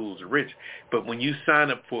parochial schools are rich, but when you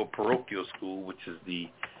sign up for a parochial school, which is the,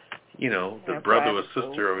 the brother or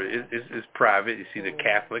sister of it, it's private. It's either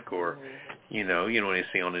Catholic or, they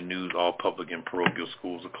say on the news, all public and parochial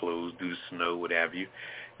schools are closed due to snow, what have you.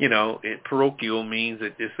 Parochial means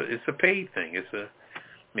that it's a paid thing. It's a,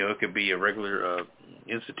 it could be a regular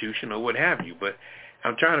institution or what have you. But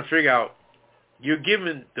I'm trying to figure out, you're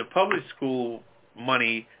giving the public school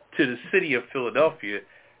money to the city of Philadelphia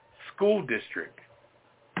school district,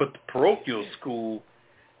 but the parochial school,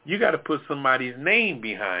 you got to put somebody's name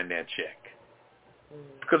behind that check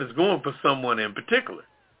because it's going for someone in particular.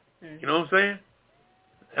 You know what I'm saying?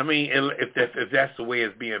 I mean, if that's the way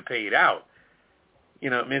it's being paid out,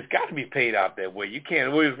 it's got to be paid out that way. You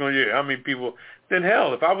can't. What is going to do? How many people? Then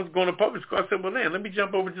hell, if I was going to public school, I said, well, then let me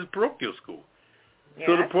jump over to this parochial school. Yeah,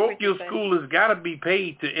 so the parochial school has got to be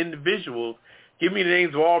paid to individuals. Give me the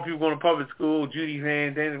names of all people going to public school: Judy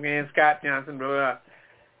Van, Dennis Van, Scott Johnson, blah,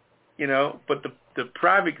 blah. But the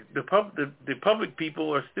public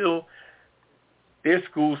people are still, their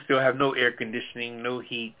schools still have no air conditioning, no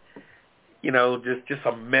heat. Just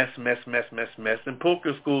a mess. And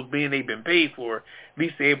parochial schools, being they've been paid for, at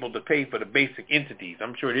least they're able to pay for the basic entities.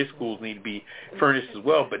 I'm sure their schools need to be furnished as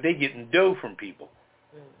well, but they're getting dough from people.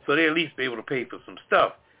 So they at least be able to pay for some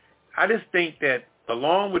stuff. I just think that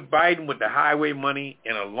along with Biden with the highway money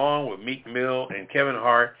and along with Meek Mill and Kevin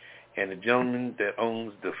Hart and the gentleman that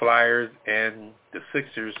owns the Flyers and the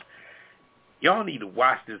Sixers, y'all need to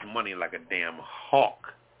watch this money like a damn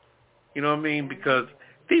hawk. You know what I mean? Because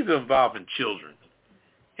these are involving children.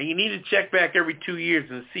 And you need to check back every 2 years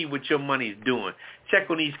and see what your money is doing. Check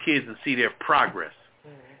on these kids and see their progress.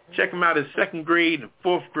 Check them out in 2nd grade and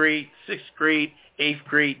 4th grade, 6th grade, 8th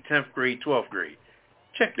grade, 10th grade, 12th grade.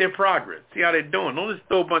 Check their progress. See how they're doing. Don't just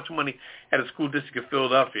throw a bunch of money at a school district of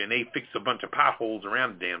Philadelphia and they fix a bunch of potholes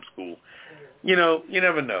around the damn school. You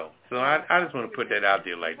never know. So I just want to put that out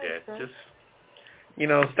there like that. Just,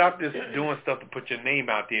 stop just doing stuff to put your name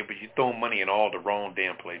out there, but you throw money in all the wrong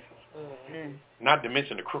damn places. Not to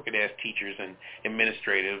mention the crooked-ass teachers and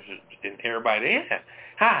administrators and everybody. Yeah.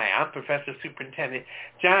 Hi, I'm Professor Superintendent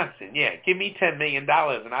Johnson. Yeah, give me $10 million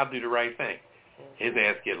and I'll do the right thing. His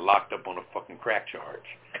ass get locked up on a fucking crack charge.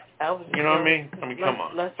 You know what I mean? Come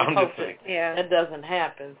on. I'm just saying. Yeah, that doesn't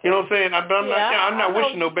happen. So. You know what I'm saying? I'm not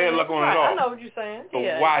wishing no bad luck on it at all. I know what you're saying. But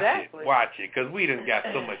watch it, because we done got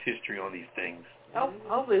so much history on these things.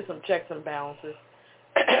 Hopefully some checks and balances.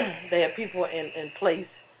 They have people in place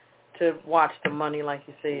to watch the money, like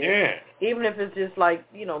you said. Yeah. Even if it's just like,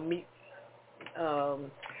 Meek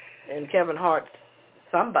and Kevin Hart,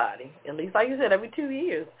 somebody. At least, like you said, every 2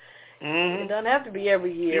 years. It doesn't have to be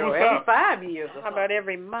every year or every 5 years. How about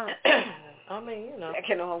every month? I mean,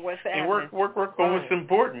 checking on what's happening. And work on what's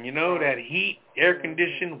important. That heat, air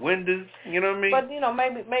conditioned, windows. You know what I mean? But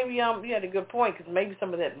maybe you had a good point, because maybe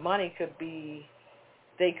some of that money could be,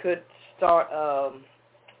 they could start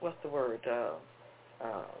what's the word?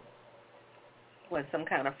 What, some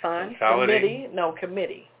kind of fund?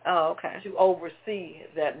 Committee. Oh, okay. To oversee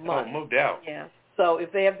that money. Oh, no doubt. Yeah. So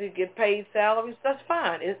if they have to get paid salaries, that's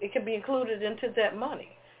fine. It can be included into that money.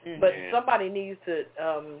 But somebody needs to,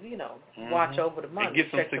 watch over the money. And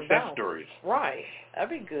get some success stories. Right. That'd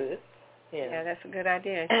be good. Yeah, that's a good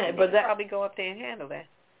idea. But that probably go up there and handle that.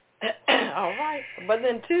 All right. But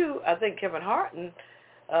then, too, I think Kevin Hart and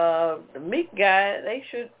the Meek guy, they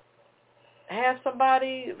should have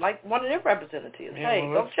somebody, like one of their representatives. Yeah,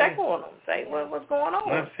 go check on them. Say, what's going on?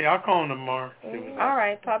 Let's see. I'll call him tomorrow. All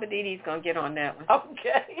right. Papa Didi's going to get on that one.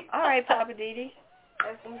 Okay. All right, Papa Didi.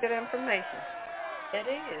 That's some good information. It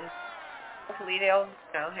is. Hopefully they'll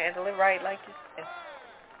handle it right like you said.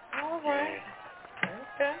 All right.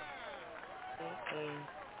 Okay.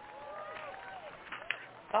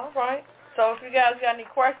 All right. So if you guys got any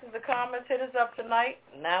questions or comments, hit us up tonight,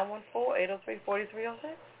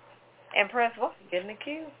 914-803-4306. And press what? Get in the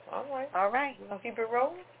queue. All right. All right. You going to keep it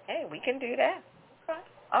rolling? Hey, we can do that. Okay.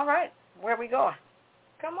 All right. Where we going?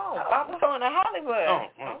 Come on. I'm going to Hollywood. Oh,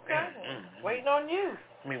 okay. Waiting on you.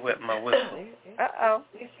 Let me wet my whistle. Uh-oh.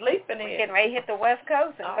 He's sleeping in. We're getting ready to hit the West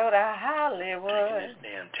Coast and go to Hollywood. This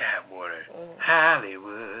damn tap water.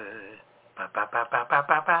 Hollywood.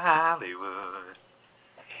 Hollywood.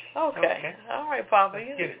 Okay. All right, Papa.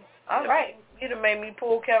 All right. You done made me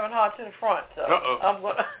pull Kevin Hart to the front, so I'm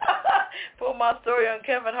going to pull my story on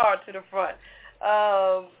Kevin Hart to the front.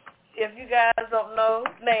 If you guys don't know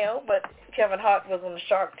now, but Kevin Hart was on the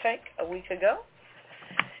Shark Tank a week ago,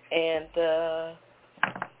 and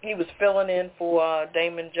he was filling in for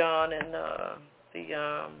Damon John and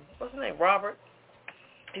what's his name, Robert.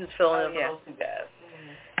 He was filling in for those two guys.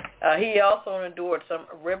 He also endured some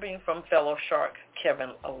ribbing from fellow shark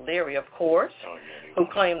Kevin O'Leary, of course, who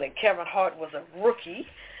claimed that Kevin Hart was a rookie,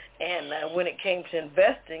 and when it came to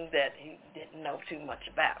investing, that he didn't know too much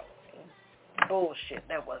about. Bullshit,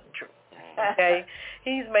 that wasn't true. Okay,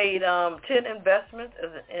 he's made 10 investments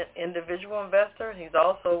as an individual investor. He's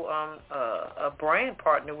also a brand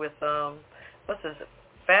partner with what's this?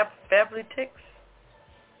 Fabletics?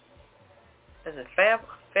 Is it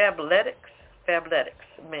Fabletics? Fabletics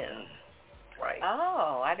Men's. Right.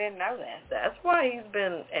 Oh, I didn't know that. That's why he's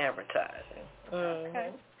been advertising. Mm-hmm.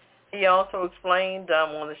 Okay. He also explained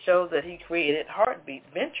on the show that he created Heartbeat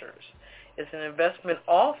Ventures. It's an investment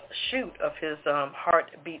offshoot of his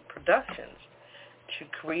Heartbeat Productions to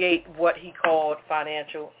create what he called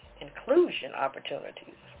financial inclusion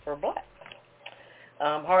opportunities for blacks.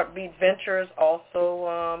 Heartbeat Ventures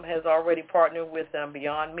also has already partnered with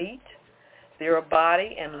Beyond Meat, Zero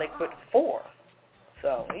Body, and Liquid 4.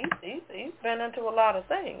 So he's been into a lot of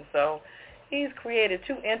things. So he's created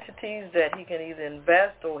 2 entities that he can either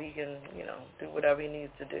invest or he can, do whatever he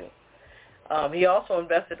needs to do. He also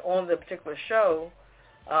invested on the particular show,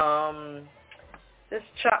 this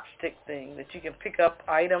chopstick thing that you can pick up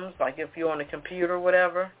items, like if you're on a computer or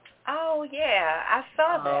whatever. Oh, yeah, I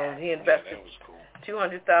saw that. He invested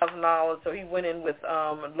 $200,000, so he went in with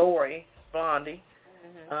Lori, Blondie,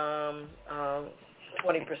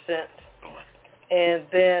 20%. And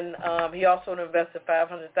then he also invested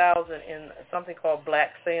 $500,000 in something called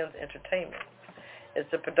Black Sands Entertainment.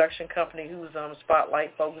 It's a production company whose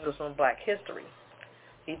spotlight focuses on black history.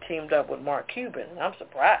 He teamed up with Mark Cuban. I'm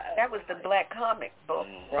surprised. That was the black comic book.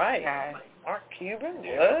 Right. Guy. Mark Cuban?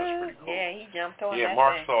 Yeah, that was pretty cool. Yeah, he jumped on that. Yeah,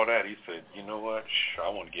 Mark thing. saw that. He said, you know what? I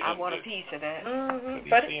want to get into this. I want a piece of that. Mm-hmm.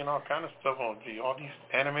 He's seeing all kind of stuff on all these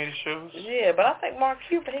animated shows. Yeah, but I think Mark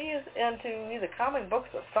Cuban, he is into either comic books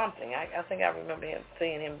or something. I think I remember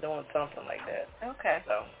seeing him doing something like that. Okay.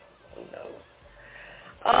 So, who knows?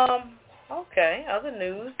 Okay, other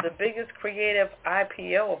news, the biggest creative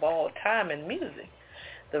IPO of all time in music.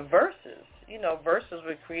 The Verses. Verses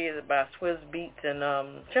were created by Swizz Beatz and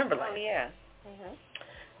Timberlake. Oh, yeah. Mm-hmm.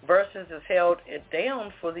 Versus has held it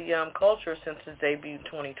down for the culture since its debut in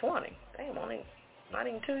 2020. Damn, only not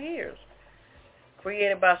even 2 years.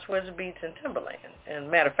 Created by Swizz Beatz and Timberland. And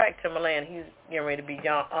matter of fact, Timberland, he's getting ready to be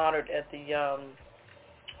honored at the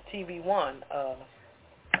TV One.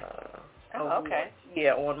 Okay.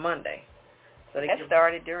 Yeah, on Monday. So that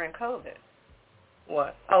started during COVID.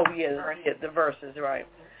 What? Oh, yeah, the Verses, right.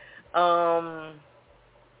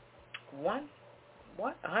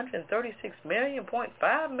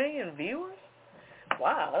 136.5 million viewers?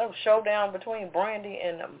 Wow, that was showdown between Brandy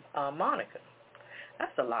and Monica.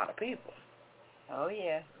 That's a lot of people. Oh,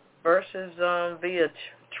 yeah. Versus via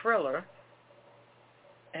Triller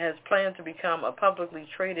has planned to become a publicly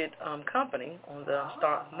traded company on the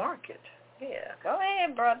stock market. Yeah. Go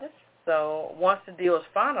ahead, brothers. So once the deal is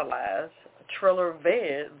finalized, Triller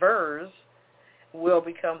Verse will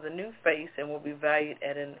become the new face and will be valued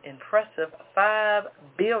at an impressive $5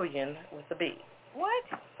 billion with a B. What?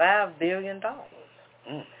 $5 billion.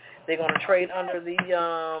 They're going to trade under the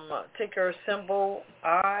ticker symbol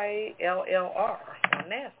ILLR on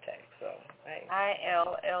NASDAQ. So, hey.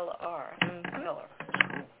 ILLR. Mm-hmm. Iller.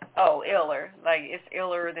 Oh, iller. Like it's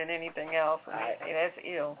iller than anything else. That's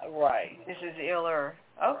ill. Right. This is iller.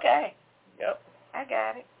 Okay. Yep. I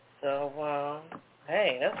got it. So,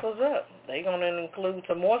 hey, that's what's up. They're going to include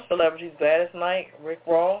some more celebrities. Gladys Knight, Rick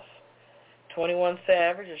Ross, 21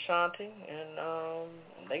 Savage, Ashanti, and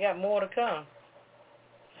they got more to come.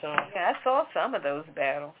 So yeah, I saw some of those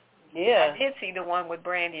battles. Yeah. I did see the one with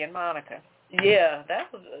Brandy and Monica. Yeah,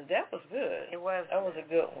 that was good. It was. That was a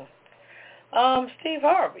good one. Steve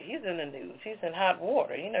Harvey, he's in the news. He's in hot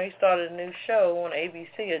water. He started a new show on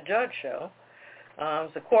ABC, a judge show.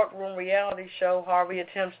 It's a courtroom reality show. Harvey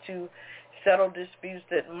attempts to settle disputes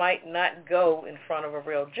that might not go in front of a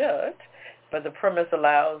real judge, but the premise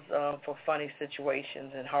allows for funny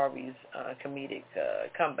situations and Harvey's comedic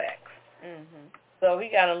comebacks. Mm-hmm. So he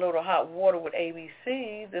got a little hot water with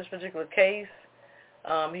ABC. This particular case,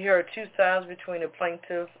 he heard two sides between the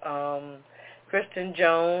plaintiff, Kristen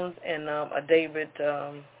Jones, and a David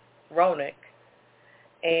Ronick.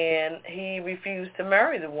 And he refused to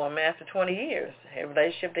marry the woman after 20 years. A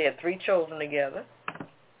relationship, they had 3 children together.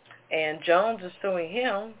 And Jones is suing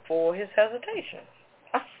him for his hesitation.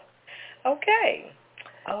 Okay.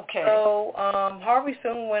 So Harvey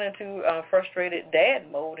soon went into frustrated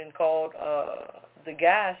dad mode and called the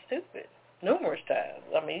guy stupid numerous times.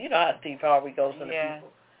 I mean, you know how Steve Harvey goes into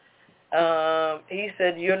people. He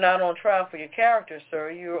said, "You're not on trial for your character,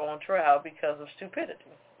 sir. You're on trial because of stupidity."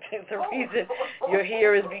 The reason you're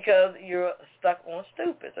here is because you're stuck on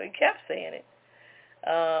stupid. So he kept saying it.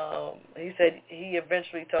 He said he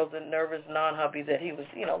eventually told the nervous non-hubby that he was,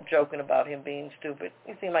 joking about him being stupid.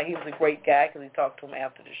 He seemed like he was a great guy because he talked to him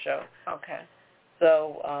after the show. Okay.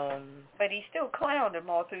 So, but he still clowned him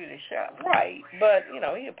all through the show. Right. But,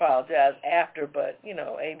 he apologized after, but,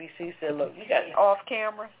 ABC said, look, you got off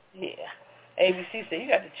camera? Yeah. ABC said, you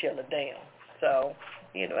got to chill it down. So,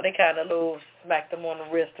 they kind of smacked him on the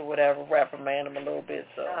wrist or whatever, reprimand him a little bit.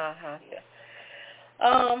 So,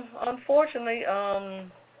 yeah. Unfortunately,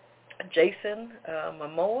 Jason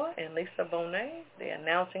Momoa and Lisa Bonet, they're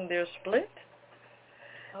announcing their split.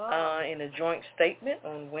 In a joint statement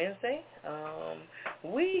on Wednesday.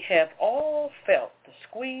 We have all felt the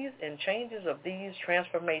squeeze and changes of these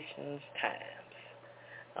transformations times,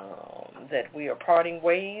 that we are parting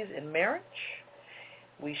ways in marriage.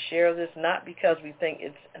 We share this not because we think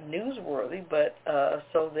it's newsworthy, but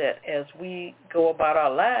so that as we go about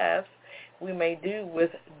our lives, we may do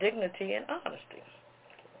with dignity and honesty.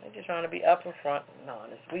 They're just trying to be up in front and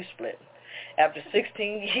honest. We split. After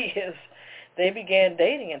 16 years, they began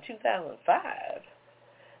dating in 2005,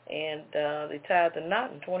 and they tied the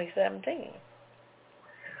knot in 2017.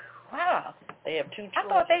 Wow. They have 2 children. I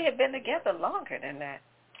thought they had been together longer than that.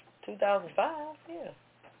 2005, yeah.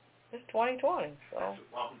 It's 2020. So.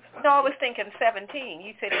 No, I was thinking 17.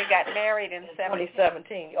 You said they got married in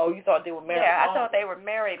 2017. Oh, you thought they were married Yeah, longer. I thought they were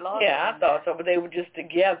married longer. Yeah, I thought so, but they were just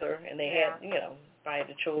together, and they had,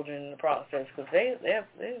 probably the children in the process, because they're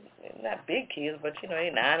not big kids, but,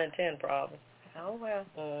 they're 9 and 10 probably. Oh, well.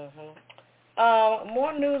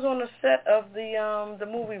 More news on the set of the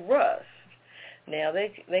movie Rust. Now,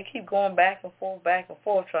 they keep going back and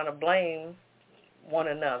forth, trying to blame one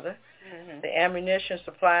another. Mm-hmm. The ammunition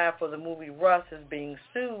supplier for the movie Rust is being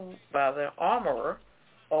sued by the armorer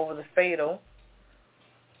over the fatal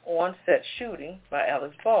on-set shooting by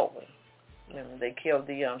Alex Baldwin. And they killed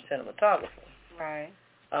the cinematographer. Right.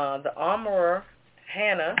 The armorer,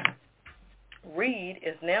 Hannah Reed,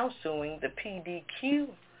 is now suing the PDQ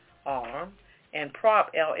arm and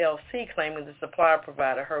Prop LLC, claiming the supplier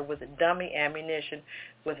provided her with dummy ammunition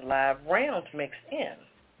with live rounds mixed in.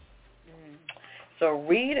 Mm. So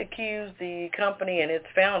Reed accused the company and its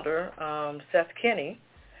founder, Seth Kenney.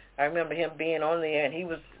 I remember him being on there, and he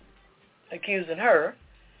was accusing her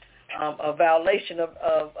of violation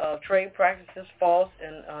of trade practices, false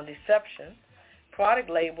and deception, product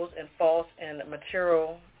labels, and false and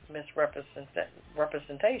material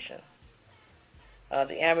misrepresentation.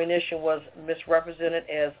 The ammunition was misrepresented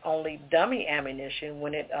as only dummy ammunition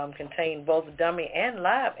when it contained both dummy and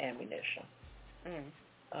live ammunition. Mm.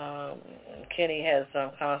 Kenny has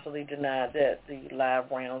constantly denied that the live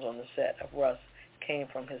rounds on the set of Rust came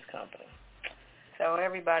from his company. So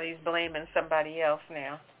everybody's blaming somebody else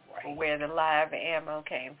now. Right. For where the live ammo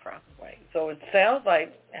came from. Right. So it sounds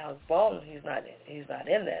like Alex Baldwin, he's not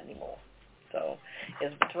in that anymore. So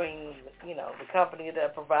it's between, the company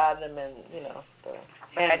that provided them and, But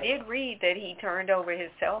I did read that he turned over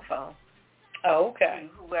his cell phone. Oh, okay. To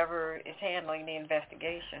whoever is handling the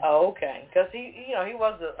investigation. Oh, okay. Because he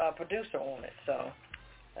was a producer on it, so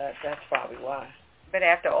that's probably why. But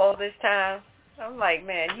after all this time, I'm like,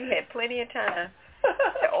 man, you had plenty of time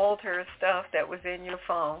to alter stuff that was in your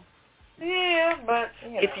phone. Yeah, but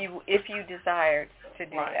if you desired to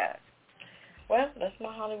do that. Well, that's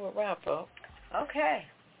my Hollywood wrap up. Okay.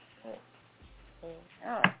 Oh,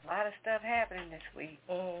 a lot of stuff happening this week.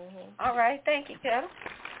 Mm-hmm. All right, thank you, Kevin.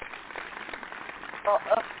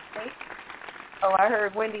 Oh, I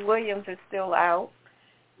heard Wendy Williams is still out.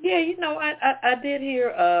 Yeah, I did hear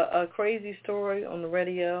a crazy story on the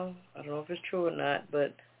radio. I don't know if it's true or not,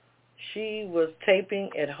 but she was taping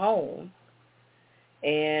at home,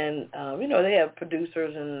 and, they have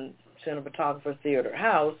producers and cinematographers there at her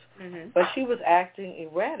house, mm-hmm. but she was acting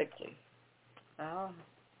erratically. Oh.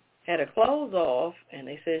 Had her clothes off, and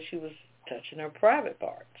they said she was touching her private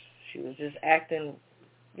parts. She was just acting,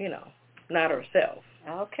 not herself.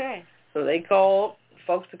 Okay. So they called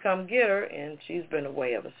folks to come get her, and she's been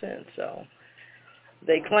away ever since. So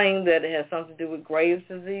they claim that it has something to do with Graves'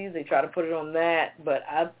 disease. They try to put it on that, but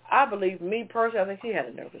I believe, me personally, I think she had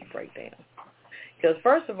a nervous breakdown. Because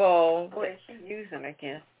first of all, what is she using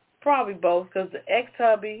again? Probably both, because the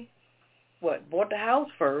ex-hubby, bought the house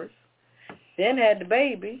first, then had the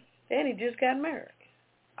baby, then he just got married.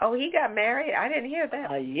 Oh, he got married? I didn't hear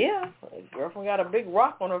that. Yeah. His girlfriend got a big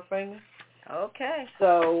rock on her finger. Okay.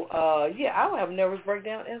 So, I would have a nervous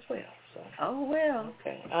breakdown as well. So. Oh, well.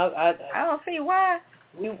 Okay. I don't see why.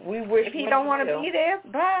 We wish if he don't want to be there,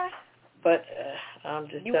 bye. But I'm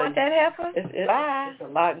just you want that heifer? Bye. It's a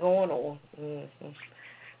lot going on.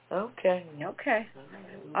 Mm-hmm. Okay. Okay.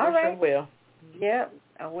 All right. Well. Yep.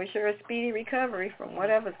 I wish her a speedy recovery from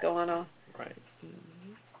whatever's going on. Right.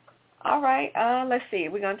 All right. Let's see.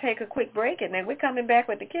 We're going to take a quick break, and then we're coming back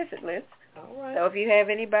with the Kiss It list. All right. So if you have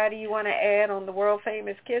anybody you want to add on the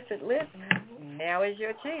world-famous Kiss It list, now is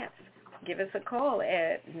your chance. Give us a call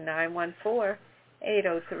at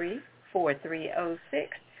 914-803-4306.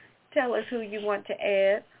 Tell us who you want to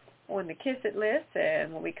add on the Kiss It list,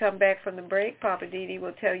 and when we come back from the break, Papa Didi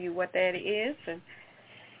will tell you what that is, and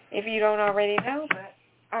if you don't already know. But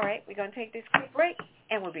all right, we're going to take this quick break,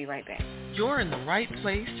 and we'll be right back. You're in the right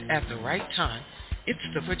place at the right time. It's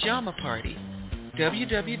the Pajama Party.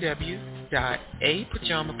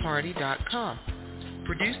 www.apajamaparty.com.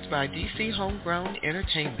 Produced by DC Homegrown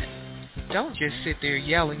Entertainment. Don't just sit there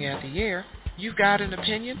yelling at the air. You've got an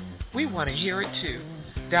opinion? We want to hear it too.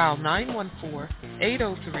 Dial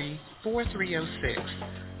 914-803-4306.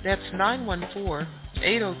 That's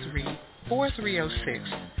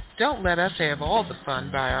 914-803-4306. Don't let us have all the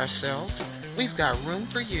fun by ourselves. We've got room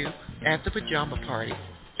for you at the Pajama Party.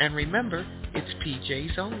 And remember, it's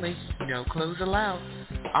PJs only, no clothes allowed.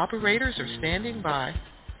 Operators are standing by.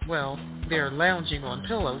 Well, they're lounging on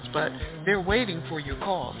pillows, but they're waiting for your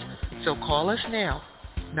calls. So call us now,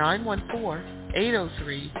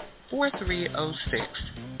 914-803-4306.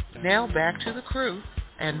 Now back to the crew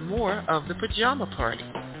and more of the Pajama Party.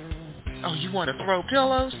 Oh, you want to throw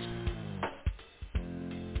pillows?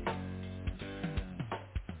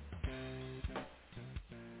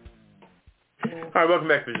 All right, welcome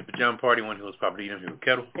back to the Pajama Party. One host, Papa Didi. I'm here with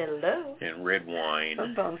Kettle. Hello. And Red Wine.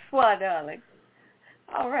 Bonsoir, darling.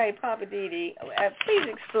 All right, Papa Didi, please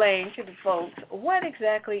explain to the folks what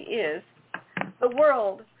exactly is the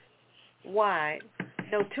worldwide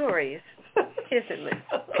notorious Kiss It list.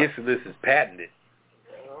 Kiss It list is patented.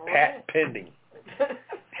 Patent pending.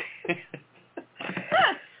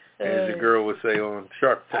 As the girl would say on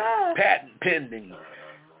Shark Tank, patent pending.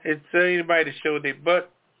 It's anybody to show their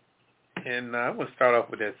butt. And I'm going to start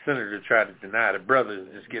off with that senator who tried to deny the brother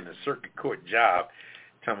just getting a circuit court job.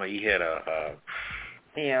 Talking about he had a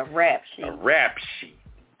rap sheet. A rap sheet.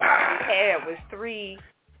 Yeah, it was 3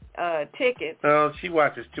 tickets. Oh, she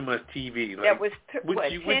watches too much TV. Like, that was,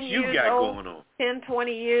 what you got going on? 10,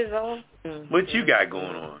 20 years old. What you got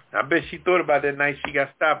going on? I bet she thought about that night she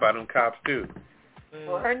got stopped by them cops, too.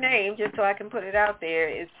 Well, her name, just so I can put it out there,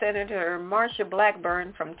 is Senator Marsha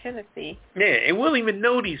Blackburn from Tennessee. Yeah, and we don't even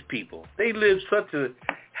know these people. They live how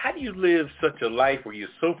do you live such a life where you're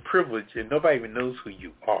so privileged and nobody even knows who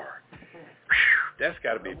you are? Whew, that's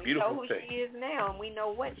got to be a beautiful thing. We know who she is now, and we know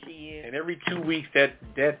what she is. And every 2 weeks, that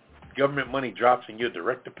government money drops in your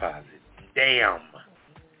direct deposit. Damn.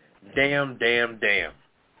 Damn.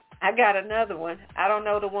 I got another one. I don't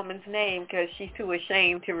know the woman's name because she's too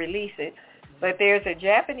ashamed to release it. But there's a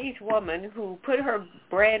Japanese woman who put her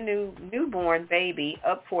brand new newborn baby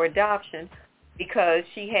up for adoption because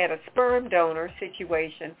she had a sperm donor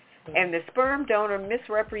situation, and the sperm donor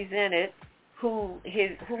misrepresented who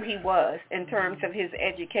he was in terms of his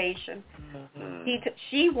education.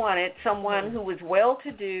 She wanted someone who was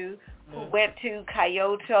well-to-do, who went to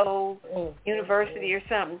Kyoto University or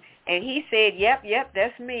something, and he said, yep,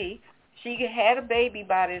 that's me. She had a baby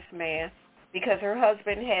by this man because her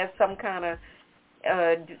husband has some kind of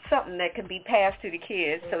something that can be passed to the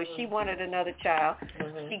kids, so she wanted another child.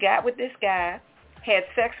 She got with this guy, had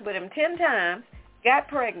sex with him 10 times, got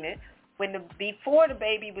pregnant. Before the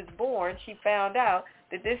baby was born, she found out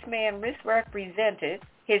that this man misrepresented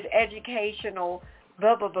his educational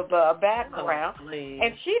background,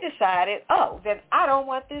 and she decided, then I don't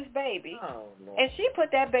want this baby. And she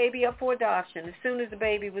put that baby up for adoption as soon as the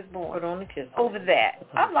baby was born. Put on the Kiss It over that.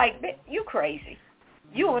 I'm like, you crazy.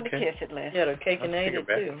 You on the Kiss It list. Yeah, the cake and ate it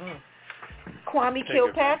too, huh? Kwame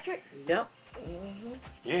Kilpatrick? Yep.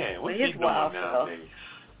 Yeah, what's he doing nowadays?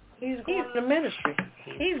 He's going to the ministry.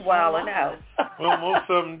 He's wilding out. Well, most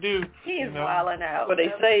of them do. He's wilding out. But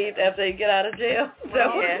they saved after they get out of jail.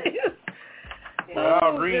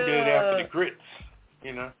 Al Green did it after the grits,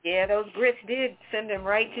 Yeah, those grits did send him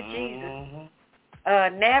right to Jesus.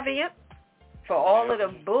 Navient, for all of the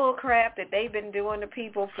bull crap that they've been doing to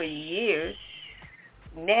people for years.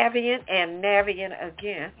 Navient and Navient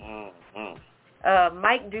again.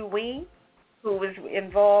 Mike Dewey, who was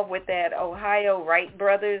involved with that Ohio Wright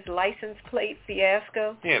brothers license plate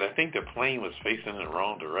fiasco. Yeah, I think the plane was facing in the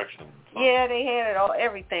wrong direction. Yeah, they had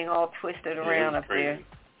everything all twisted around up there.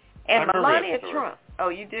 And Melania Trump. Oh,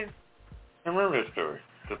 you do? I remember that story.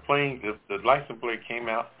 The plane, the license plate came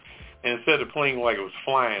out, and instead of the plane like it was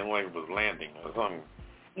flying, like it was landing or something.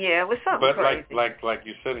 Yeah, it was something crazy. But like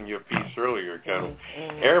you said in your piece earlier, Kettle,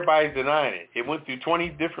 everybody's denying it. It went through 20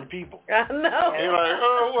 different people. I know. They're like,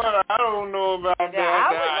 oh, well, I don't know about that.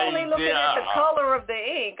 I was only looking at the color of the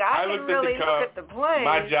ink. I didn't really look at the plane.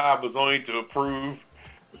 My job was only to approve.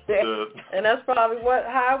 And that's probably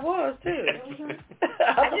how it was, too.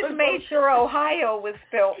 I just made sure Ohio was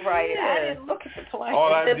spelled right. I didn't look at the plane.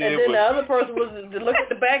 All I did and then was... the other person was to look at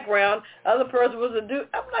the background. The other person was a dude.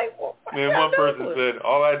 I'm like, well, then one person said,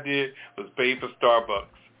 all I did was pay for Starbucks.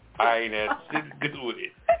 I ain't had shit to do with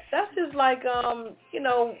it. That's just like, about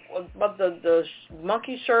the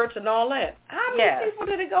monkey shirts and all that. How many people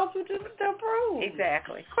did it go through to approve?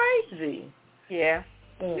 Exactly. Crazy. Yeah.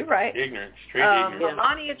 You're right. Ignorant. Straight ignorant.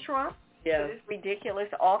 Melania Trump. Yeah. This ridiculous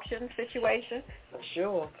auction situation.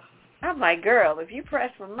 Sure. I'm like, girl, if you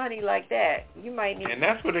press for money like that, you might need... And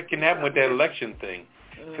that's what it can happen with that election thing.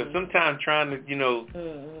 Because sometimes trying to,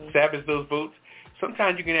 salvage those votes,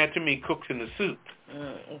 sometimes you can have too many cooks in the soup.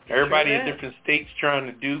 Everybody in different states trying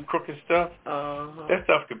to do crooked stuff. That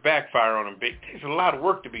stuff could backfire on them. It takes a lot of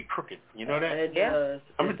work to be crooked. You know that? It does.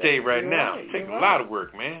 I'm going to tell you right now, it takes a lot of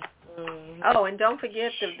work, man. Oh, and don't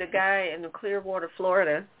forget the guy in Clearwater,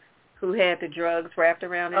 Florida, who had the drugs wrapped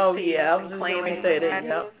around his penis. I was and just going to say that.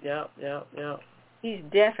 Yep. He's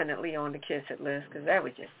definitely on the kiss it list because that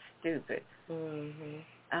was just stupid.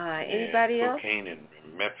 Anybody else? Cocaine and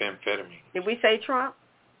methamphetamine. Did we say Trump?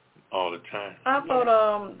 All the time. I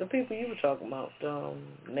thought the people you were talking about,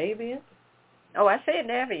 Navian? Oh, I said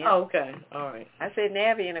Navian. Oh, okay. All right. I said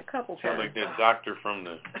Navian a couple times. Sounds like that doctor from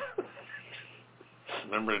the...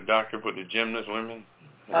 Remember the doctor for the gymnast women?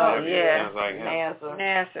 Oh, yeah. Sounds like him.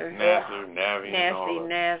 Nasser, Navi, Nasty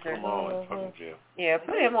Nasser. Come on, fucking jail. Yeah,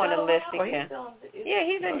 put him on the list again. Yeah,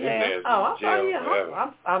 he's in jail. Oh,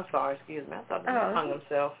 I'm sorry. Excuse me. I thought he hung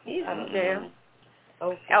himself. He's in jail.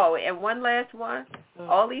 Okay. Oh, and one last one.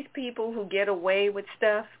 All these people who get away with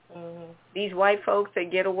stuff, these white folks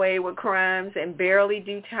that get away with crimes and barely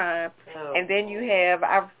do time, and then you have,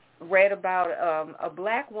 I've read about a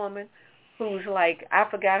black woman who's like, I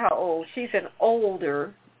forgot how old. She's an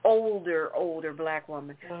older black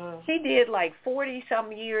woman. She did like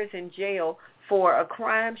 40-some years in jail for a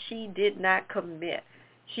crime she did not commit.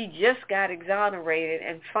 She just got exonerated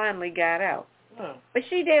and finally got out. But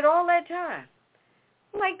she did all that time.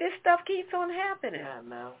 Like, this stuff keeps on happening. I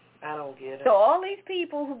know. I don't get it. So all these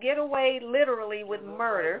people who get away literally with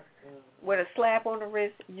murder, with a slap on the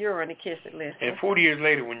wrist, you're on the kiss it list. And 40 years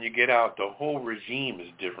later, when you get out, the whole regime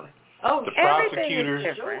is different. Oh, the prosecutors,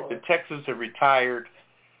 the Texans are retired.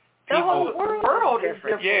 The whole world is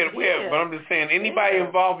different. Yeah, but I'm just saying, anybody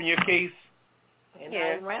involved in your case,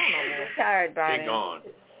 retired by they're gone.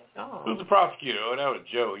 Who's the prosecutor? Oh, that was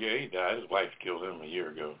Joe. Yeah, he died. His wife killed him a year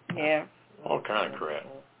ago. Yeah. All kind of crap.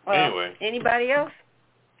 Well, anyway. Anybody else?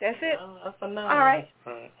 That's it? All right.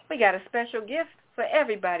 We got a special gift for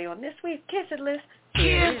everybody on this week's Kiss It List.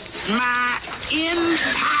 Kiss my entire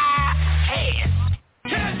ass.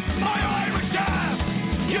 Kiss my Irish ass.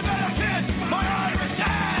 You better kiss my Irish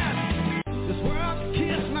ass. This world can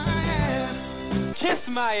kiss my ass. Kiss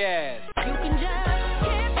my ass. You can just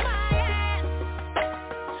kiss my ass.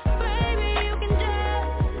 Baby, you can just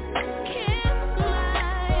kiss my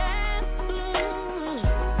ass.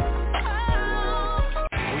 Oh.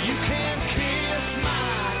 You can kiss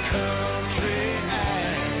my country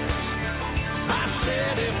ass. I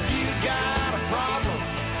said if you got a problem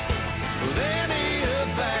with any of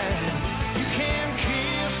that, you can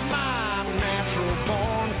kiss my natural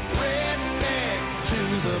born redneck to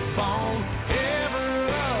the bone,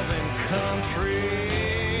 ever-loving country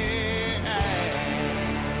ass.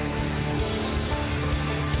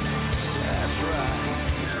 That's right.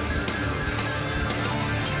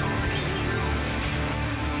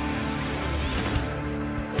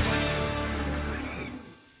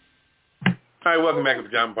 All right, welcome back to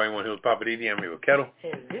Pajama Point One Hills. Papa Didi, I'm here with Kettle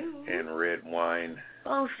and Red Wine.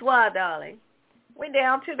 Bonsoir, darling. We're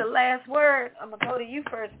down to the last word. I'm going to go to you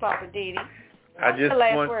first, Papa Didi. I just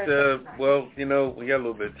want, we got a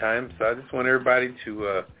little bit of time, so I just want everybody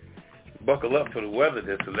to buckle up for the weather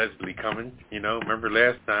that's allegedly coming. Remember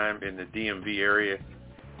last time in the DMV area,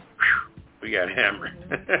 we got hammered.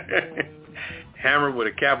 Hammered with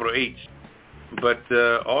a capital H. But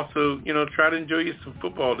also, try to enjoy you some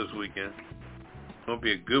football this weekend. It's going to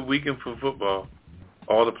be a good weekend for football.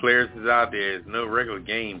 All the players is out there. There's no regular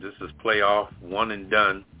games. This is playoff, one and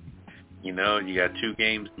done. You got 2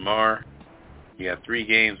 games tomorrow. You got 3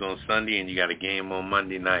 games on Sunday, and you got a game on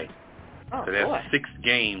Monday night. Oh, so that's boy. 6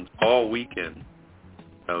 games all weekend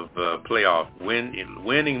of playoff.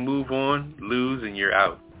 Winning, move on, lose, and you're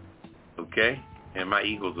out. Okay? And my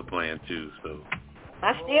Eagles are playing too, so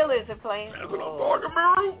My Steelers are playing.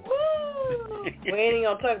 We ain't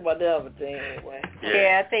gonna talk about the other team anyway.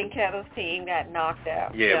 Yeah, I think Kettle's team got knocked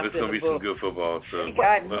out. Yeah, but it's gonna be some good football. So,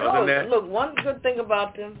 look, one good thing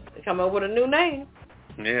about them, they come up with a new name.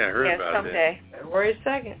 Yeah, I heard about someday. that. February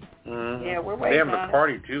 2nd. Mm-hmm. Yeah, we're waiting. They having a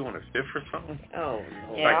party too on the 5th or something. Oh,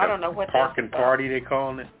 yeah, like I don't know what park and party they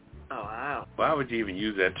calling it. Oh, wow. Why would you even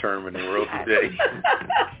use that term in the world today?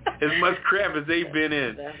 As much crap as they've been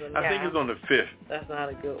in. I think it's on the 5th. That's not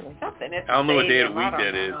a good one. Something I don't know what day of the week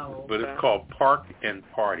that is, but it's called Park and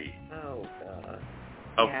Party. Oh, God.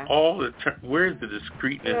 Of all the where's the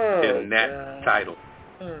discreetness in that title?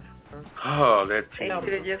 Oh, that team. They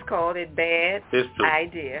should have just called it Bad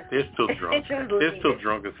Idea. They're still drunk. They're still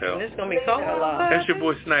drunk as hell. And it's going to be cold a lot. That's your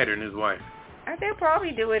boy Snyder and his wife. They'll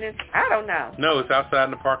probably do it. I don't know. No, it's outside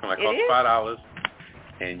in the parking lot. It costs $5,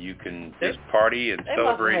 and you can just party and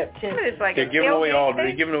celebrate. It's like they're giving away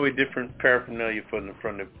they're giving away different paraphernalia from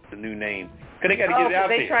the new name. Cause they got to get it out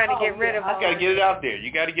there. They're trying to get rid of. You got to get it out there. You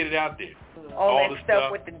got to get it out there. All that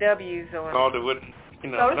stuff with the W's on. All the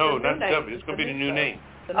no, not the W. It's gonna be the new name.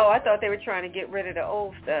 Oh, I thought they were trying to get rid of the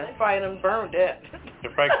old stuff. They probably done burned that.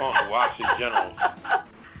 They're probably calling the Washington Generals,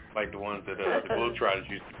 like the ones that the Globetrotters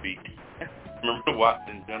used to beat. Remember the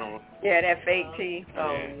Washington Generals? Yeah, that fake team.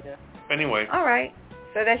 Oh, yeah. Anyway. All right.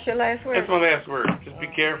 So that's your last word? That's my last word. Just be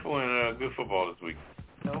careful and good football this week.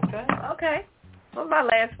 Okay. Well, my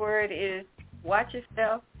last word is watch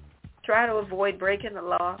yourself. Try to avoid breaking the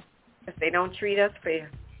law if they don't treat us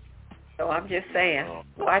fair. So I'm just saying,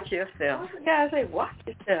 watch yourself. What's the guy say? Watch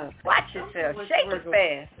yourself. Watch yourself. Shake it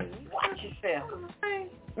fast. Watch yourself.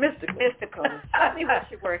 Mystical. Tell me what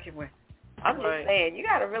you're working with. I'm just saying, you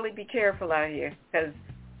got to really be careful out here because,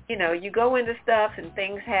 you go into stuff and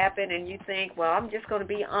things happen and you think, well, I'm just going to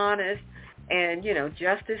be honest and,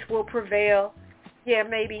 justice will prevail. Yeah,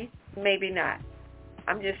 maybe not.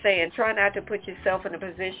 I'm just saying, try not to put yourself in a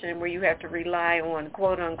position where you have to rely on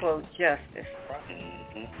quote-unquote justice.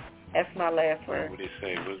 Mm-hmm. That's my last word. What do they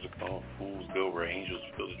say? What's it called? Fools go where angels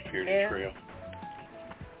feel the fear the trail.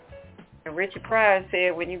 And Richard Pryor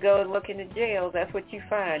said, when you go and look in the jails, that's what you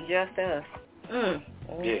find, just us.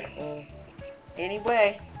 Yeah.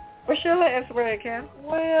 Anyway, what's your last word, Cam?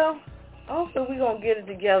 Well, hopefully we're going to get it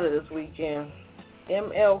together this weekend.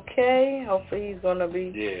 MLK, hopefully he's going to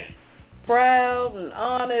be proud and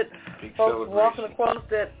honored. Big folks walking across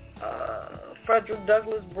that Frederick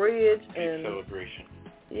Douglass Bridge. Big celebration.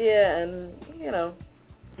 Yeah, and,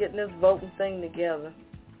 getting this voting thing together.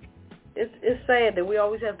 It's sad that we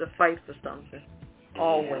always have to fight for something.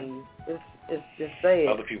 Always. It's just sad.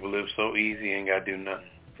 Other people live so easy and got to do nothing.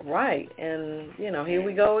 Right. And, here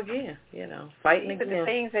we go again, fighting again. The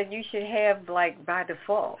things that you should have, like, by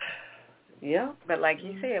default. Yeah. But like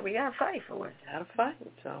you said, we got to fight for it. Got to fight.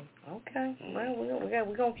 So, okay. Well,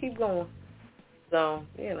 we're going to keep going. So,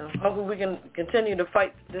 hopefully we can continue to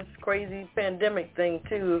fight this crazy pandemic thing,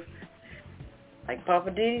 too. Like Papa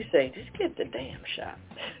Diddy say, just get the damn shot.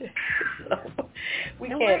 So, we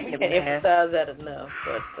can't emphasize that enough.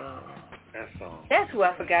 But that's who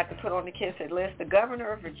I forgot to put on the Kiss It list, the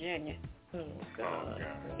governor of Virginia. Oh, God.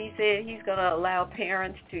 He said he's going to allow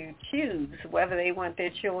parents to choose whether they want their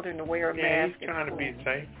children to wear a mask. He's trying to be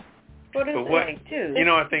safe. What is it, too?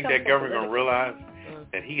 I think that governor's going to realize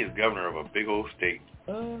that he is governor of a big old state.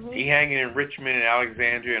 Mm-hmm. He hanging in Richmond and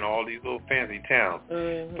Alexandria and all these little fancy towns.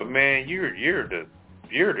 Mm-hmm. But man, you're the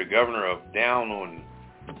governor of down on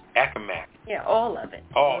Accomack. Yeah, all of it.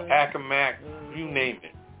 All Accomack, you name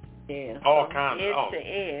it. Yeah. All kinds of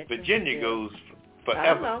edge. Virginia goes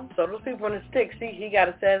forever. I know. So those people in the sticks, he got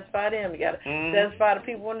to satisfy them. He got to satisfy the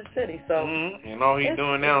people in the city. So and all he's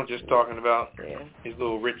doing now is just talking about his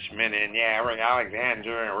little Richmond and we're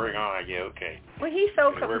Alexandria and we're going okay. Well, he's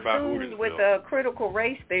so consumed with critical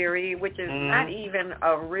race theory, which is not even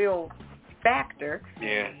a real factor.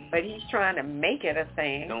 Yeah. But he's trying to make it a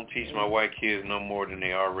thing. Don't teach my white kids no more than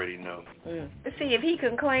they already know. See, if he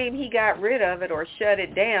can claim he got rid of it or shut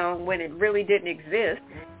it down when it really didn't exist,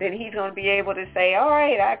 then he's going to be able to say, all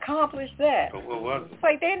right, I accomplished that. But what was it? It's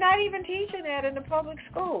like they're not even teaching that in the public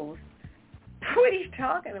schools. What are you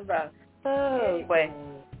talking about? Anyway.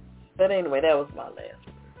 But anyway, that was my last.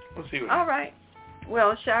 We'll see what all right.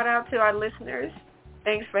 Well, shout out to our listeners.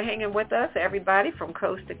 Thanks for hanging with us, everybody from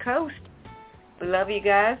coast to coast. Love you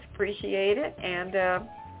guys. Appreciate it. And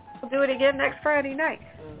we'll do it again next Friday night.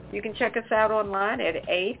 You can check us out online at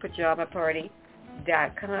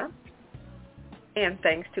apajamaparty.com. And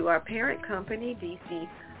thanks to our parent company,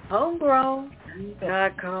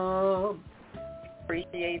 DCHomegrown.com.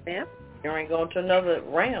 Appreciate them. You ain't going to another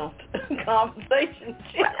round conversation.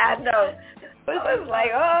 I know. It was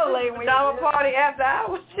like, like when Pajama party after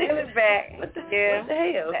hours. It was back. What the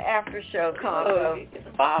hell? The after show combo. Get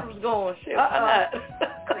the bottles going. Shit.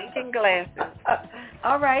 Clinking glasses.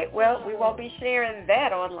 All right. Well, we won't be sharing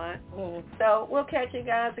that online. Mm-hmm. So we'll catch you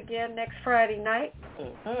guys again next Friday night.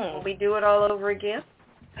 Mm-hmm. When we do it all over again.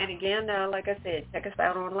 And again, like I said, check us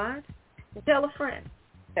out online. And tell a friend.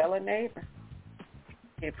 Tell a neighbor.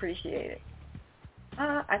 We appreciate it.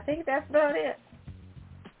 I think that's about it.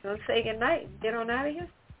 So say good night. Get on out of here.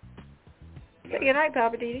 Say good night,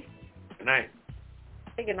 Papa Didi. Good night.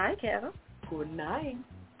 Say good night, Kevin. Good night.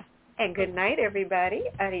 And good night, everybody.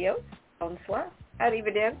 Adios. Bonsoir.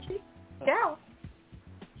 Arrivederci. Ciao.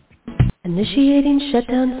 Initiating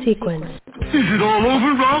shutdown sequence. Is it all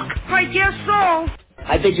over, Rock? I guess so.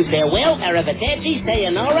 I bid you farewell, arrivederci,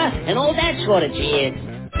 sayonara, and all that sort of cheers.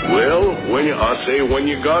 Well, I say when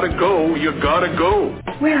you gotta go, you gotta go.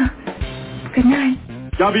 Well, good night.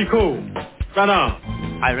 Yabiko. Rana.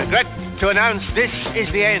 I regret to announce this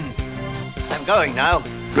is the end. I'm going now.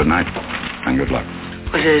 Good night, and good luck.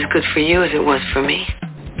 Was it as good for you as it was for me?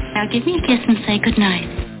 Now give me a kiss and say good night.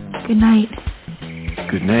 Good night.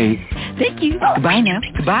 Good night. Thank you. Goodbye now.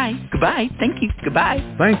 Goodbye. Goodbye. Thank you. Goodbye.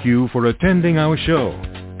 Thank you for attending our show,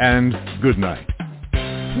 and good night.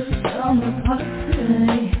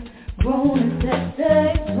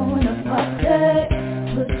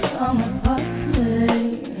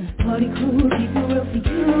 Party crew, keep it real for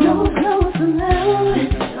you. No clothes allowed.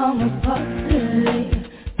 This summer party.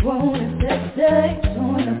 Grown and sexy.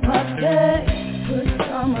 Join the party. Good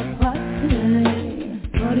summer party.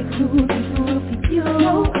 Party crew, keep it real for you.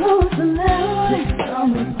 No clothes allowed. This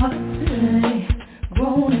summer party.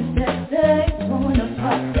 Grown and sexy. Join the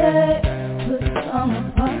party. Good summer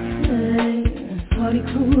party. Party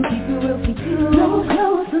crew, keep it real for you. No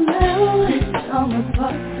clothes allowed. This summer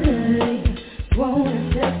party. Grown